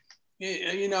think.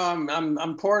 You know,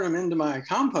 I'm pouring them into my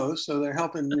compost, so they're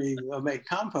helping me make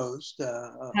compost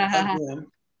again.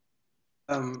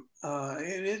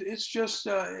 It's just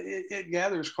it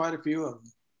gathers quite a few of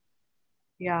them.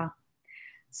 Yeah.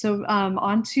 So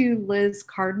on to Liz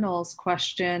Cardinal's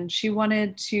question. She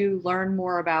wanted to learn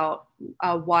more about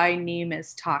why neem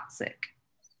is toxic.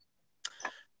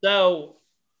 So,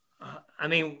 I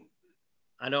mean,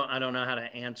 I don't know how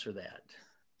to answer that.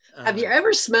 Have you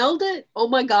ever smelled it? Oh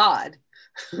my God.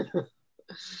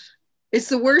 It's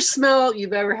the worst smell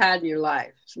you've ever had in your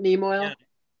life. Neem oil. Yeah,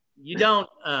 you don't,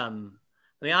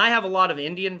 I mean, I have a lot of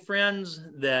Indian friends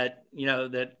that, you know,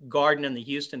 that garden in the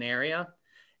Houston area,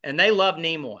 and they love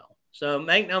neem oil. So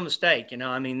make no mistake, you know,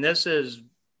 I mean,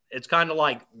 it's kind of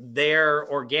like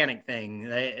their organic thing.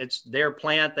 It's their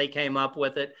plant. They came up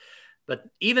with it, but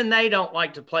even they don't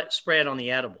like to spray it on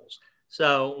the edibles.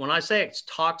 So when I say it's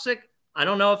toxic, I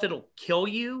don't know if it'll kill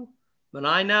you, but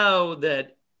I know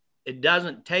that it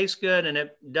doesn't taste good and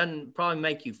it doesn't probably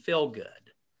make you feel good.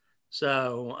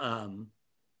 So,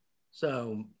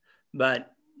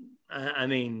 but I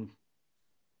mean,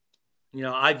 you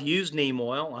know, I've used neem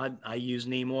oil. I use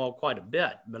neem oil quite a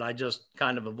bit, but I just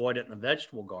kind of avoid it in the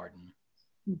vegetable garden.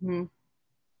 Mm-hmm.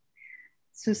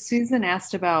 So Susan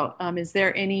asked about, is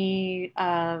there any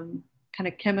kind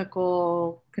of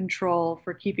chemical control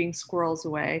for keeping squirrels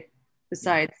away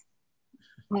besides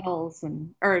metals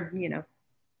or, you know?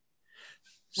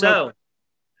 So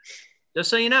just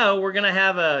so you know, we're going to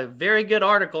have a very good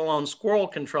article on squirrel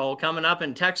control coming up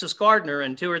in Texas Gardener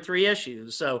in 2 or 3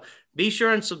 issues. So be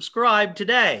sure and subscribe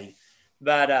today.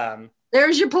 But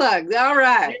there's your plug. All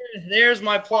right. There's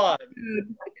my plug.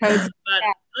 But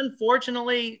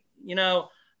unfortunately, you know,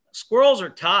 squirrels are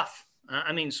tough.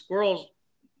 I mean, squirrels,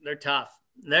 they're tough.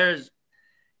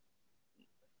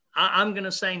 I'm going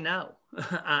to say no.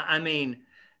 I mean,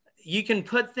 you can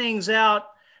put things out,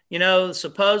 you know,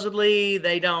 supposedly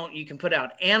you can put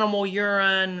out animal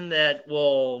urine that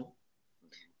will,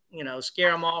 you know,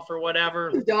 scare them off or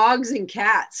whatever. Dogs and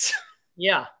cats.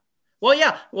 Yeah. Well,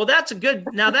 yeah. Well, that is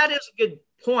a good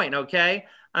point. Okay.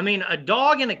 I mean, a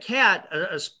dog and a cat,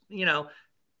 you know,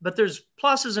 but there's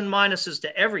pluses and minuses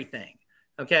to everything.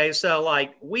 Okay. So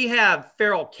like we have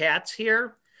feral cats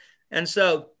here. And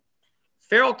so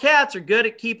feral cats are good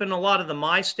at keeping a lot of the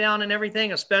mice down and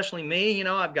everything, especially me. You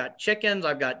know, I've got chickens,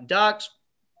 I've got ducks.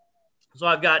 So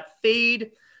I've got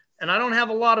feed and I don't have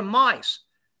a lot of mice.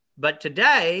 But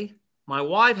today, my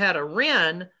wife had a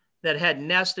wren that had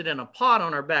nested in a pot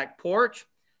on her back porch,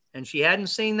 and she hadn't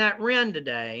seen that wren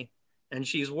today. And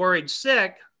she's worried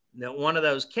sick that one of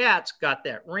those cats got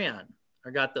that wren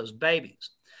or got those babies.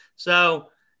 So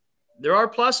there are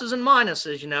pluses and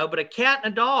minuses, you know, but a cat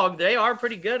and a dog, they are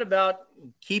pretty good about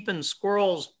keeping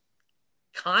squirrels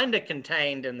kind of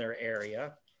contained in their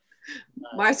area.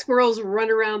 My squirrels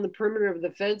run around the perimeter of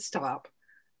the fence top,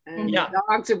 and the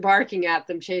dogs are barking at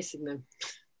them, chasing them.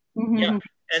 Yeah,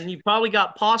 and you probably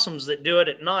got possums that do it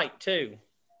at night too.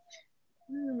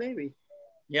 Maybe.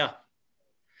 Yeah.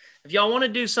 If y'all want to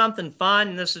do something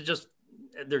fun, this is just,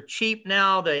 they're cheap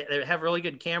now. They have really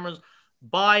good cameras.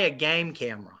 Buy a game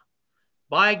camera.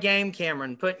 Buy a game camera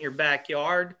and put in your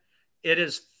backyard. It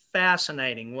is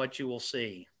fascinating what you will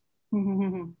see.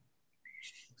 I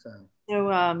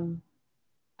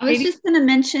was just going to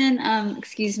mention,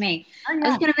 excuse me, Oh, yeah. I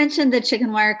was going to mention the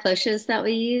chicken wire cloches that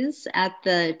we use at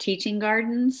the teaching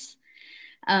gardens.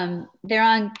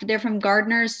 They're from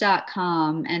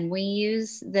gardeners.com, and we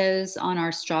use those on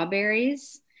our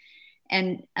strawberries.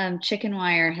 And chicken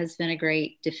wire has been a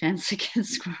great defense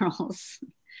against squirrels.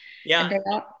 Yeah.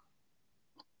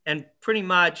 And pretty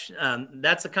much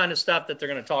that's the kind of stuff that they're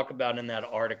going to talk about in that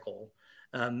article.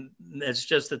 It's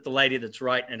just that the lady that's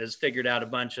writing it has figured out a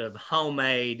bunch of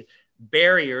homemade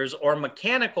barriers or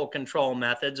mechanical control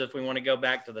methods, if we want to go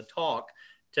back to the talk,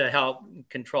 to help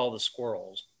control the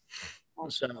squirrels.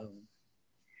 So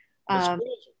the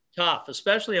squirrels are tough,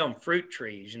 especially on fruit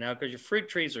trees, you know, because your fruit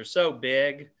trees are so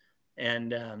big.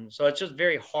 And so it's just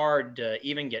very hard to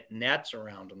even get nets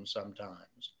around them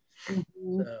sometimes.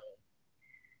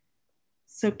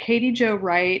 So Katie Jo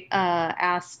Wright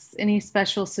asks, any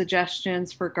special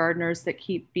suggestions for gardeners that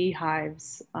keep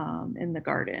beehives in the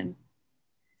garden?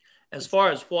 As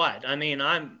far as what? I mean,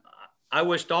 I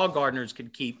wish all gardeners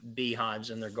could keep beehives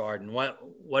in their garden.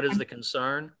 What is the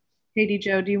concern? Katie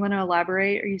Jo, do you want to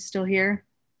elaborate? Are you still here?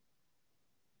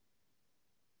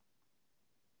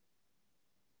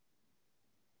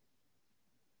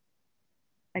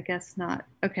 I guess not.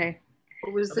 Okay.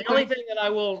 What was the only thing that I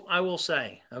will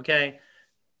say, okay?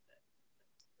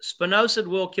 Spinosad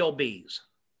will kill bees.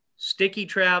 Sticky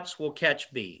traps will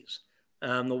catch bees.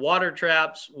 The water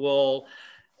traps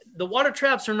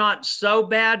are not so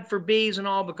bad for bees and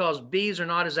all because bees are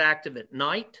not as active at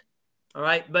night. All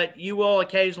right. But you will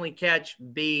occasionally catch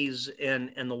bees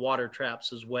in the water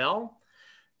traps as well.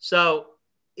 So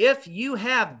if you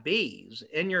have bees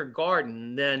in your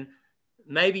garden, then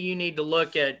maybe you need to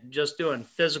look at just doing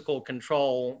physical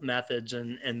control methods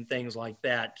and things like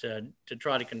that to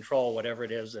try to control whatever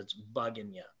it is that's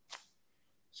bugging you.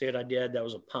 See what I did? That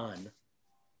was a pun.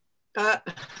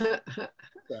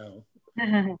 So.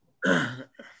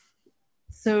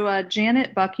 So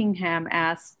Janet Buckingham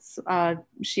asks,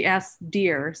 she asks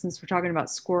deer, since we're talking about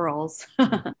squirrels,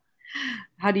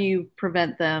 how do you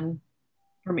prevent them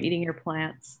from eating your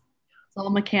plants? It's all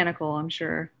mechanical, I'm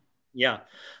sure. Yeah.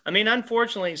 I mean,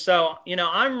 unfortunately, so,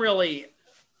 I'm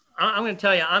going to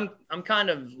tell you, I'm kind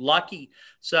of lucky.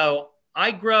 So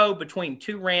I grow between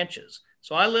two ranches.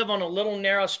 So I live on a little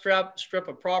narrow strip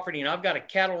of property, and I've got a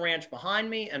cattle ranch behind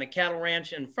me and a cattle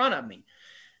ranch in front of me.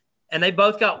 And they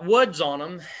both got woods on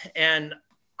them. And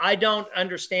I don't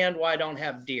understand why I don't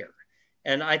have deer.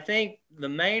 And I think the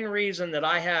main reason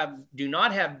that do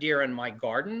not have deer in my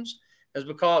gardens is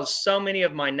because so many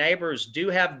of my neighbors do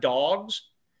have dogs.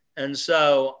 And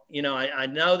so, I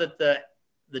know that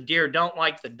the deer don't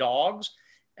like the dogs.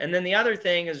 And then the other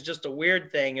thing is just a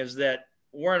weird thing is that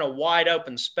we're in a wide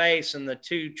open space and the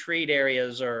two treed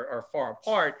areas are far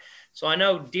apart. So I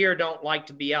know deer don't like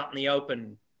to be out in the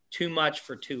open too much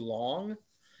for too long.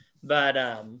 But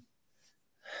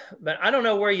I don't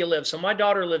know where you live. So my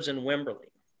daughter lives in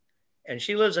Wimberley, and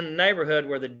she lives in a neighborhood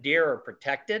where the deer are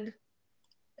protected.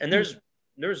 And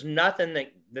there's nothing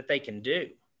that they can do.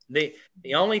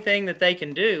 The only thing that they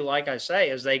can do, like I say,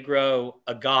 is they grow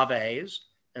agaves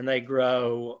and they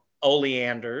grow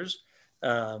oleanders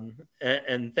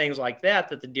and things like that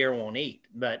the deer won't eat.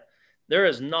 But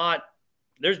there's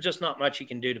just not much you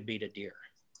can do to beat a deer.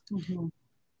 Mm-hmm.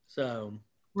 So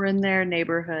we're in their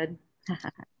neighborhood.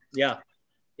 Yeah.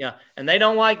 And they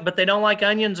don't like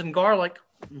onions and garlic.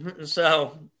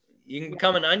 So you can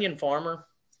become an onion farmer.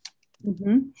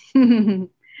 Mm-hmm.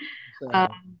 So.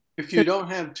 If you don't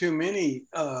have too many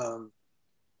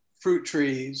fruit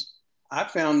trees, I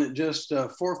found that just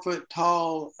 4-foot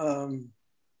tall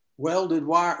welded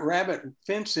wire rabbit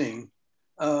fencing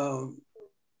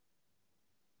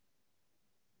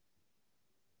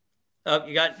Oh,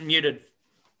 you got muted.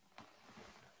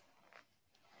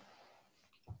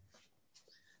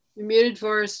 You're muted,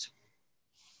 Forrest.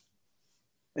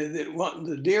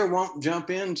 The deer won't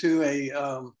jump into a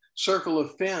circle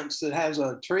of fence that has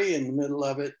a tree in the middle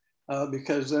of it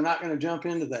because they're not going to jump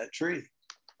into that tree.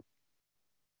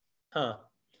 Huh.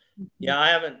 Yeah, I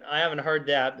haven't heard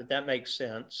that, but that makes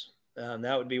sense.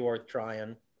 That would be worth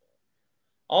trying.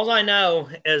 All I know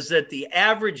is that the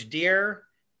average deer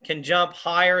can jump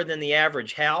higher than the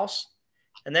average house.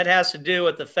 And that has to do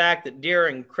with the fact that deer are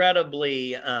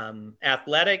incredibly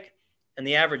athletic and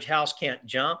the average house can't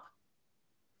jump.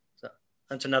 So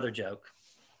that's another joke.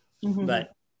 Mm-hmm.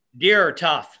 But deer are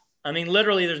tough. I mean,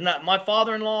 literally, my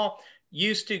father-in-law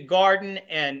used to garden,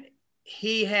 and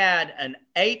he had an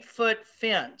 8-foot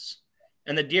fence,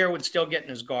 and the deer would still get in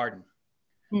his garden.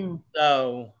 Mm.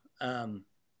 So,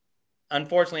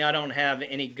 unfortunately, I don't have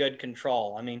any good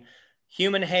control. I mean,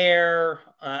 human hair,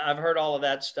 I've heard all of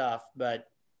that stuff, but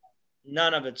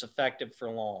none of it's effective for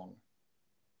long.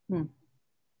 Hmm.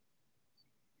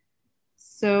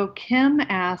 So Kim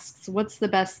asks, what's the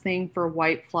best thing for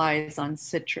white flies on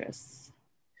citrus?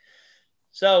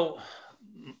 So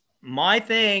my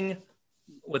thing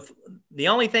the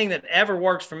only thing that ever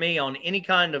works for me on any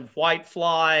kind of white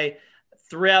fly,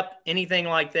 thrip, anything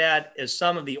like that is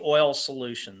some of the oil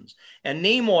solutions. And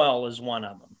neem oil is one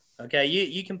of them. Okay,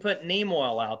 you can put neem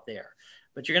oil out there,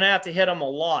 but you're going to have to hit them a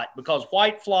lot because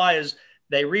white flies,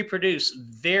 they reproduce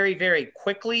very, very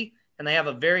quickly and they have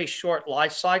a very short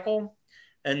life cycle.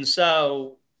 And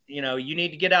so, you need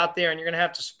to get out there and you're going to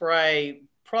have to spray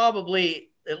probably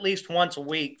at least once a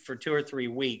week for 2 or 3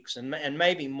 weeks and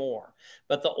maybe more.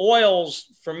 But the oils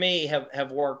for me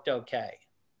have worked okay.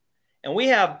 And we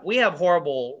have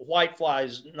horrible white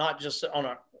flies, not just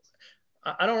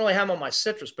I don't really have them on my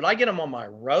citrus, but I get them on my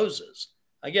roses.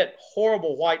 I get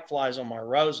horrible white flies on my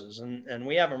roses, and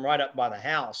we have them right up by the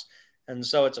house. And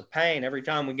so it's a pain every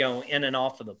time we go in and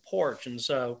off of the porch. And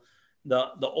so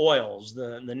the oils,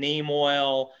 the neem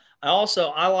oil.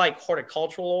 I like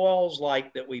horticultural oils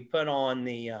like that we put on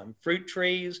the fruit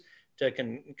trees to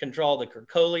control the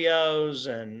curculios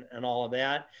and all of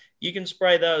that. You can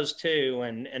spray those too.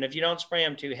 And if you don't spray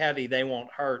them too heavy, they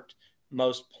won't hurt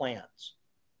most plants.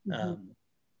 Mm-hmm.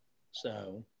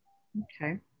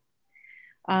 Okay.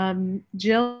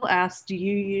 Jill asked, do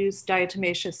you use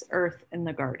diatomaceous earth in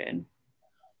the garden?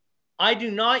 I do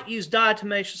not use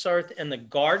diatomaceous earth in the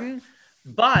garden,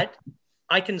 but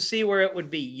I can see where it would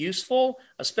be useful,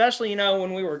 especially,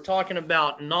 when we were talking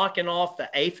about knocking off the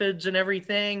aphids and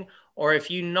everything, or if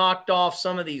you knocked off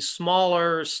some of these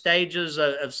smaller stages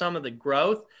of some of the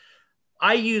growth.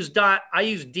 I use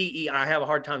DE. I have a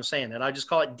hard time saying that. I just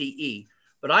call it DE,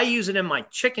 but I use it in my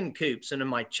chicken coops and in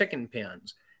my chicken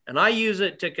pens. And I use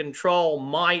it to control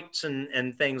mites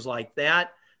and things like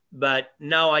that. But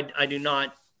no, I do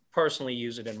not personally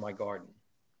use it in my garden.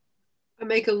 I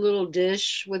make a little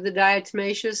dish with the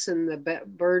diatomaceous, and the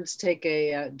birds take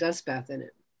a dust bath in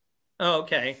it. Oh,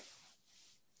 okay.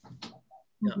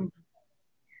 Yeah.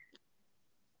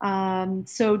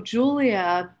 So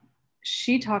Julia,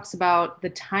 she talks about the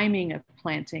timing of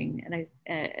planting,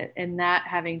 and that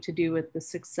having to do with the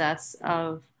success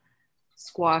of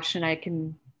squash. And I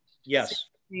can, yes,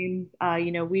 you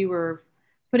know, we were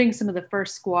putting some of the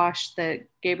first squash that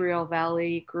Gabriel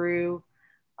Valley grew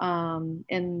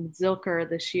in Zilker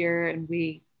this year, and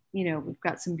we've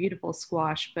got some beautiful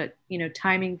squash, but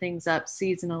timing things up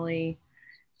seasonally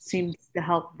seems to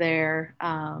help there.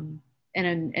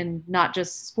 And not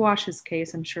just squash's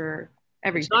case, I'm sure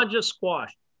everything. It's not just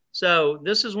squash. So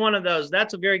this is one of those.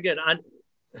 That's a very good.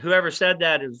 Whoever said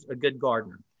that is a good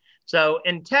gardener. So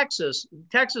in Texas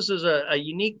is a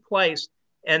unique place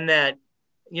in that,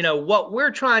 what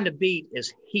we're trying to beat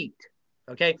is heat.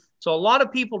 Okay. So a lot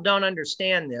of people don't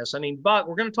understand this. I mean,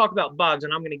 we're going to talk about bugs,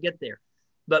 and I'm going to get there.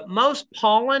 But most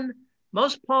pollen,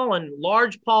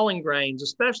 large pollen grains,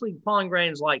 especially pollen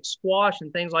grains like squash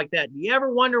and things like that. Do you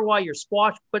ever wonder why your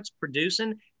squash quits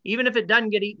producing, even if it doesn't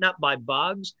get eaten up by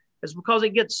bugs? It's because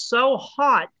it gets so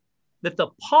hot that the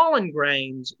pollen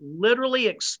grains literally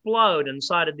explode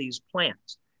inside of these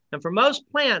plants. And for most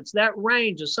plants, that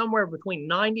range is somewhere between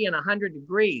 90 and 100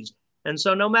 degrees. And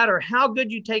so no matter how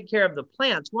good you take care of the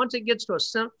plants, once it gets to a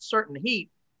certain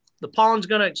heat, the pollen's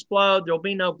going to explode. There'll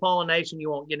be no pollination. You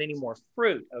won't get any more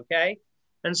fruit, okay?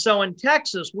 And so in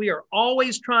Texas, we are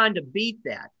always trying to beat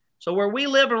that. So where we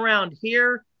live around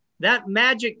here, that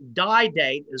magic die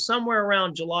date is somewhere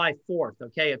around July 4th,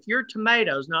 okay? If your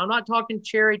tomatoes, now I'm not talking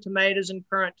cherry tomatoes and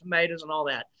currant tomatoes and all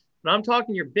that, but I'm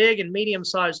talking your big and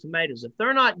medium-sized tomatoes. If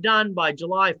they're not done by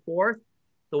July 4th,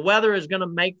 the weather is going to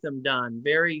make them done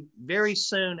very, very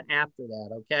soon after that,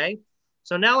 okay?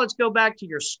 So now let's go back to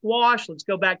your squash. Let's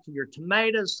go back to your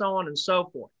tomatoes, so on and so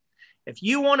forth. If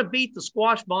you want to beat the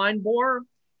squash vine borer,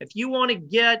 if you want to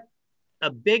get a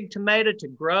big tomato to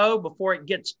grow before it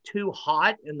gets too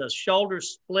hot and the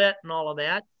shoulders split and all of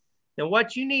that, then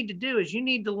what you need to do is you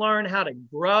need to learn how to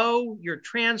grow your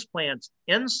transplants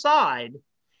inside,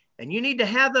 and you need to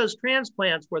have those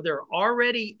transplants where they're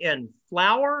already in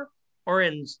flower or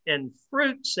in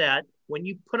fruit set when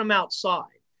you put them outside.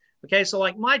 Okay, so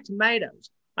like my tomatoes,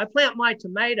 I plant my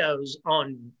tomatoes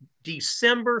on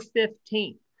December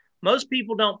 15th. Most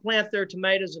people don't plant their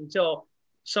tomatoes until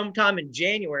sometime in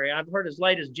January. I've heard as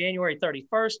late as January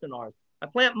 31st in ours. I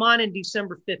plant mine in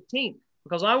December 15th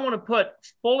because I want to put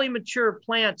fully mature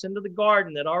plants into the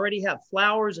garden that already have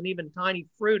flowers and even tiny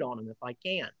fruit on them if I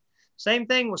can. Same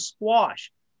thing with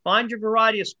squash. Find your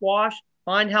variety of squash.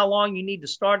 Find how long you need to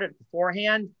start it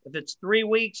beforehand. If it's 3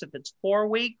 weeks, if it's 4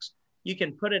 weeks, you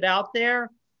can put it out there.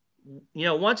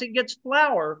 Once it gets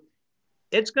flower,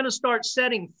 it's going to start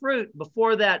setting fruit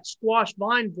before that squash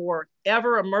vine borer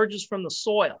ever emerges from the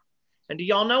soil. And do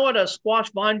y'all know what a squash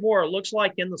vine borer looks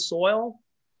like in the soil?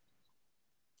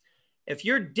 If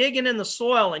you're digging in the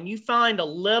soil and you find a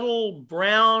little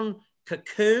brown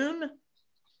cocoon,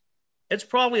 it's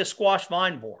probably a squash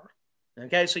vine borer.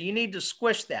 Okay, so you need to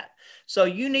squish that. So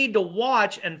you need to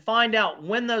watch and find out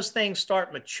when those things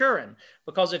start maturing,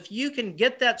 because if you can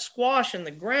get that squash in the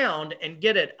ground and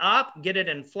get it up, get it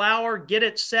in flower, get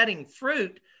it setting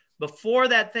fruit before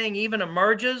that thing even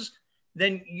emerges,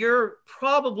 then you're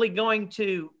probably going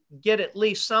to get at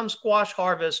least some squash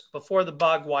harvest before the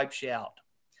bug wipes you out.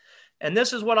 And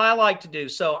this is what I like to do.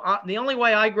 So the only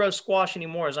way I grow squash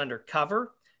anymore is under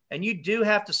cover, and you do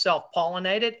have to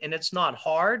self-pollinate it, and it's not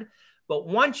hard. But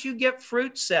once you get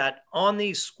fruit set on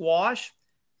these squash,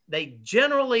 they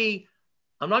generally,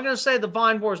 I'm not going to say the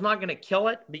vine borer is not going to kill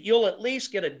it, but you'll at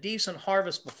least get a decent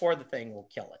harvest before the thing will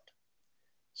kill it.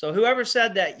 So whoever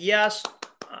said that, yes,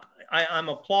 I'm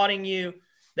applauding you.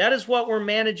 That is what we're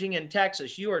managing in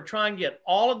Texas. You are trying to get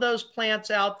all of those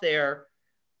plants out there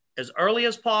as early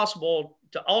as possible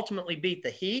to ultimately beat the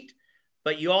heat,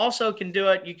 but you also can do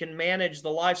it. You can manage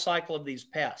the life cycle of these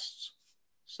pests.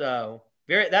 So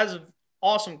that's an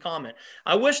awesome comment.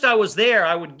 I wished I was there.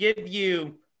 I would give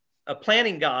you a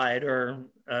planning guide or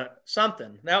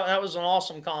something. That was an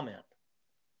awesome comment.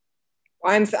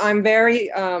 I'm very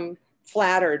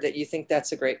flattered that you think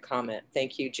that's a great comment.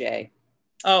 Thank you, Jay.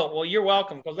 Oh, well, you're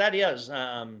welcome, because that is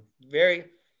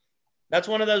that's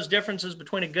one of those differences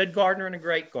between a good gardener and a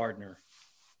great gardener.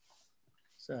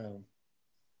 So.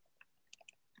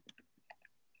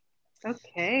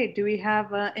 Okay, do we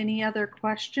have any other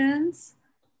questions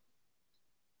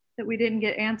that we didn't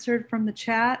get answered from the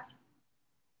chat?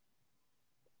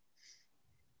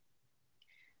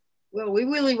 Well, we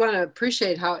really want to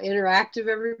appreciate how interactive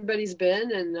everybody's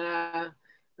been, and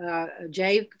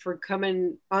Jay for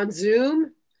coming on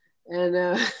Zoom and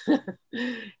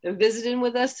and visiting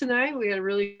with us tonight. We had a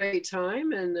really great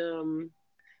time, and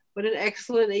what an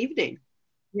excellent evening.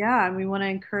 Yeah, and we want to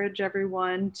encourage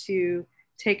everyone to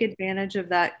take advantage of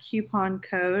that coupon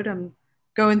code. I'm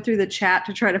going through the chat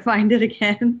to try to find it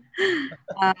again.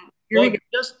 Here we go.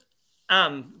 Just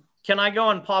can I go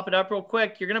and pop it up real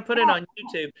quick? You're going to put it on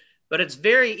YouTube, but it's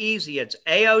very easy. It's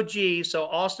AOG, so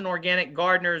Austin Organic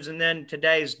Gardeners, and then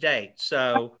today's date.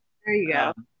 So there you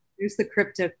go. Here's the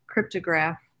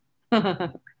cryptograph.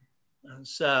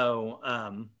 So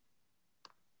I'm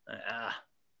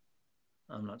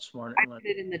not smart. I put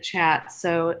it in the chat,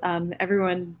 so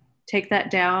everyone take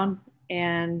that down.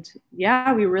 And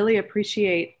yeah, we really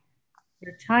appreciate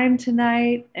your time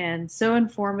tonight, and so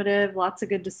informative, lots of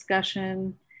good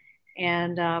discussion.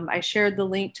 And I shared the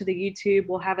link to the YouTube.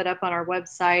 We'll have it up on our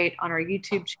website, on our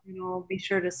YouTube channel. Be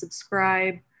sure to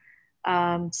subscribe.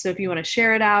 So if you want to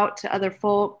share it out to other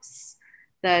folks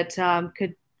that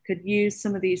could use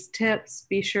some of these tips,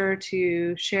 be sure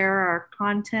to share our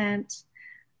content.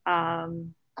 But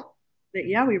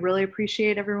yeah, we really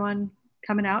appreciate everyone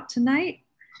coming out tonight,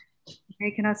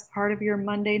 making us part of your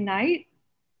Monday night.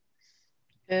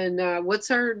 And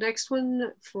what's our next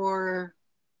one for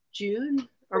June?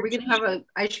 Are we going to have an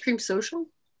ice cream social?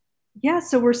 Yeah,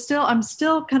 so I'm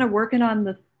still kind of working on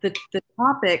the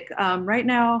topic. Right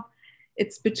now,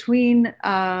 it's between,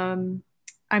 I'm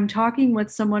talking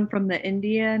with someone from the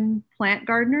Indian plant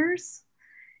gardeners,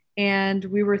 and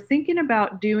we were thinking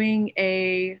about doing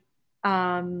and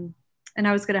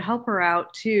I was going to help her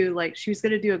out too. Like, she was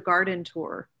going to do a garden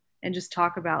tour and just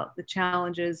talk about the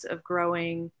challenges of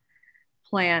growing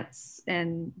plants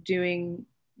and doing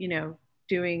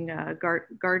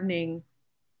gardening,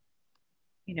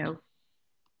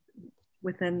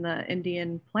 within the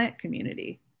Indian plant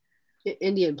community.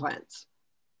 Indian plants.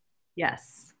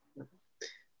 Yes.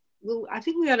 Well, I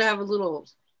think we got to have a little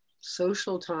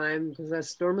social time, because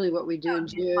that's normally what we do in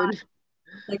June.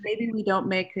 Like, maybe we don't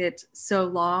make it so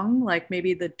long. Like,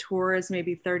 maybe the tour is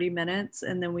maybe 30 minutes,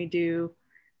 and then we do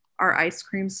our ice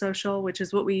cream social, which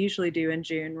is what we usually do in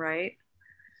June, right?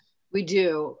 We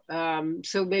do.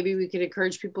 So maybe we could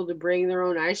encourage people to bring their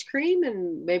own ice cream,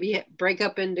 and maybe break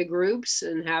up into groups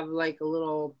and have like a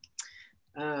little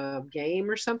game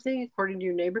or something according to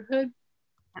your neighborhood.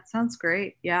 That sounds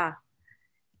great. Yeah,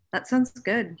 that sounds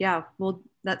good. Yeah, well,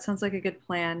 that sounds like a good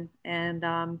plan. And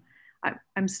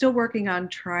I'm still working on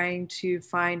trying to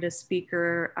find a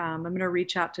speaker. I'm going to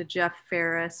reach out to Jeff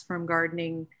Ferris from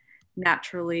Gardening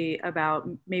Naturally about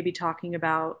maybe talking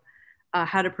about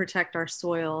how to protect our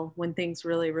soil when things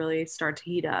really, really start to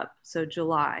heat up. So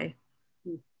July.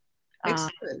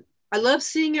 Excellent. I love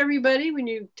seeing everybody when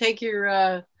you take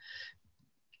your,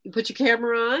 you put your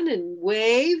camera on and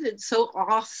wave. It's so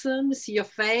awesome to see your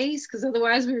face, because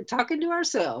otherwise we were talking to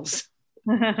ourselves.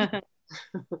 Yeah,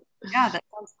 that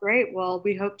sounds great. Well,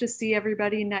 we hope to see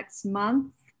everybody next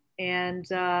month, and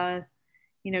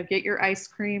get your ice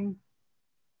cream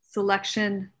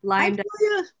selection lined up.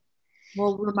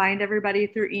 We'll remind everybody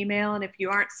through email, and if you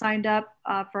aren't signed up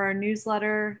for our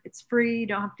newsletter, it's free. You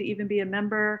don't have to even be a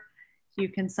member. You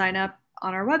can sign up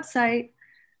on our website.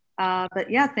 But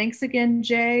yeah, thanks again,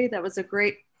 Jay. That was a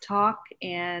great talk,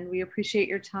 and we appreciate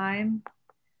your time.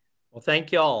 Well,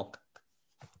 thank you all.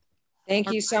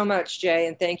 Thank you so much, Jay.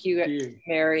 And thank you,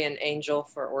 Mary and Angel,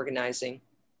 for organizing.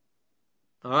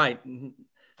 All right.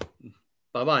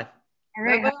 Bye-bye. All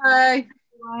right. Bye-bye.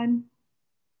 Everyone.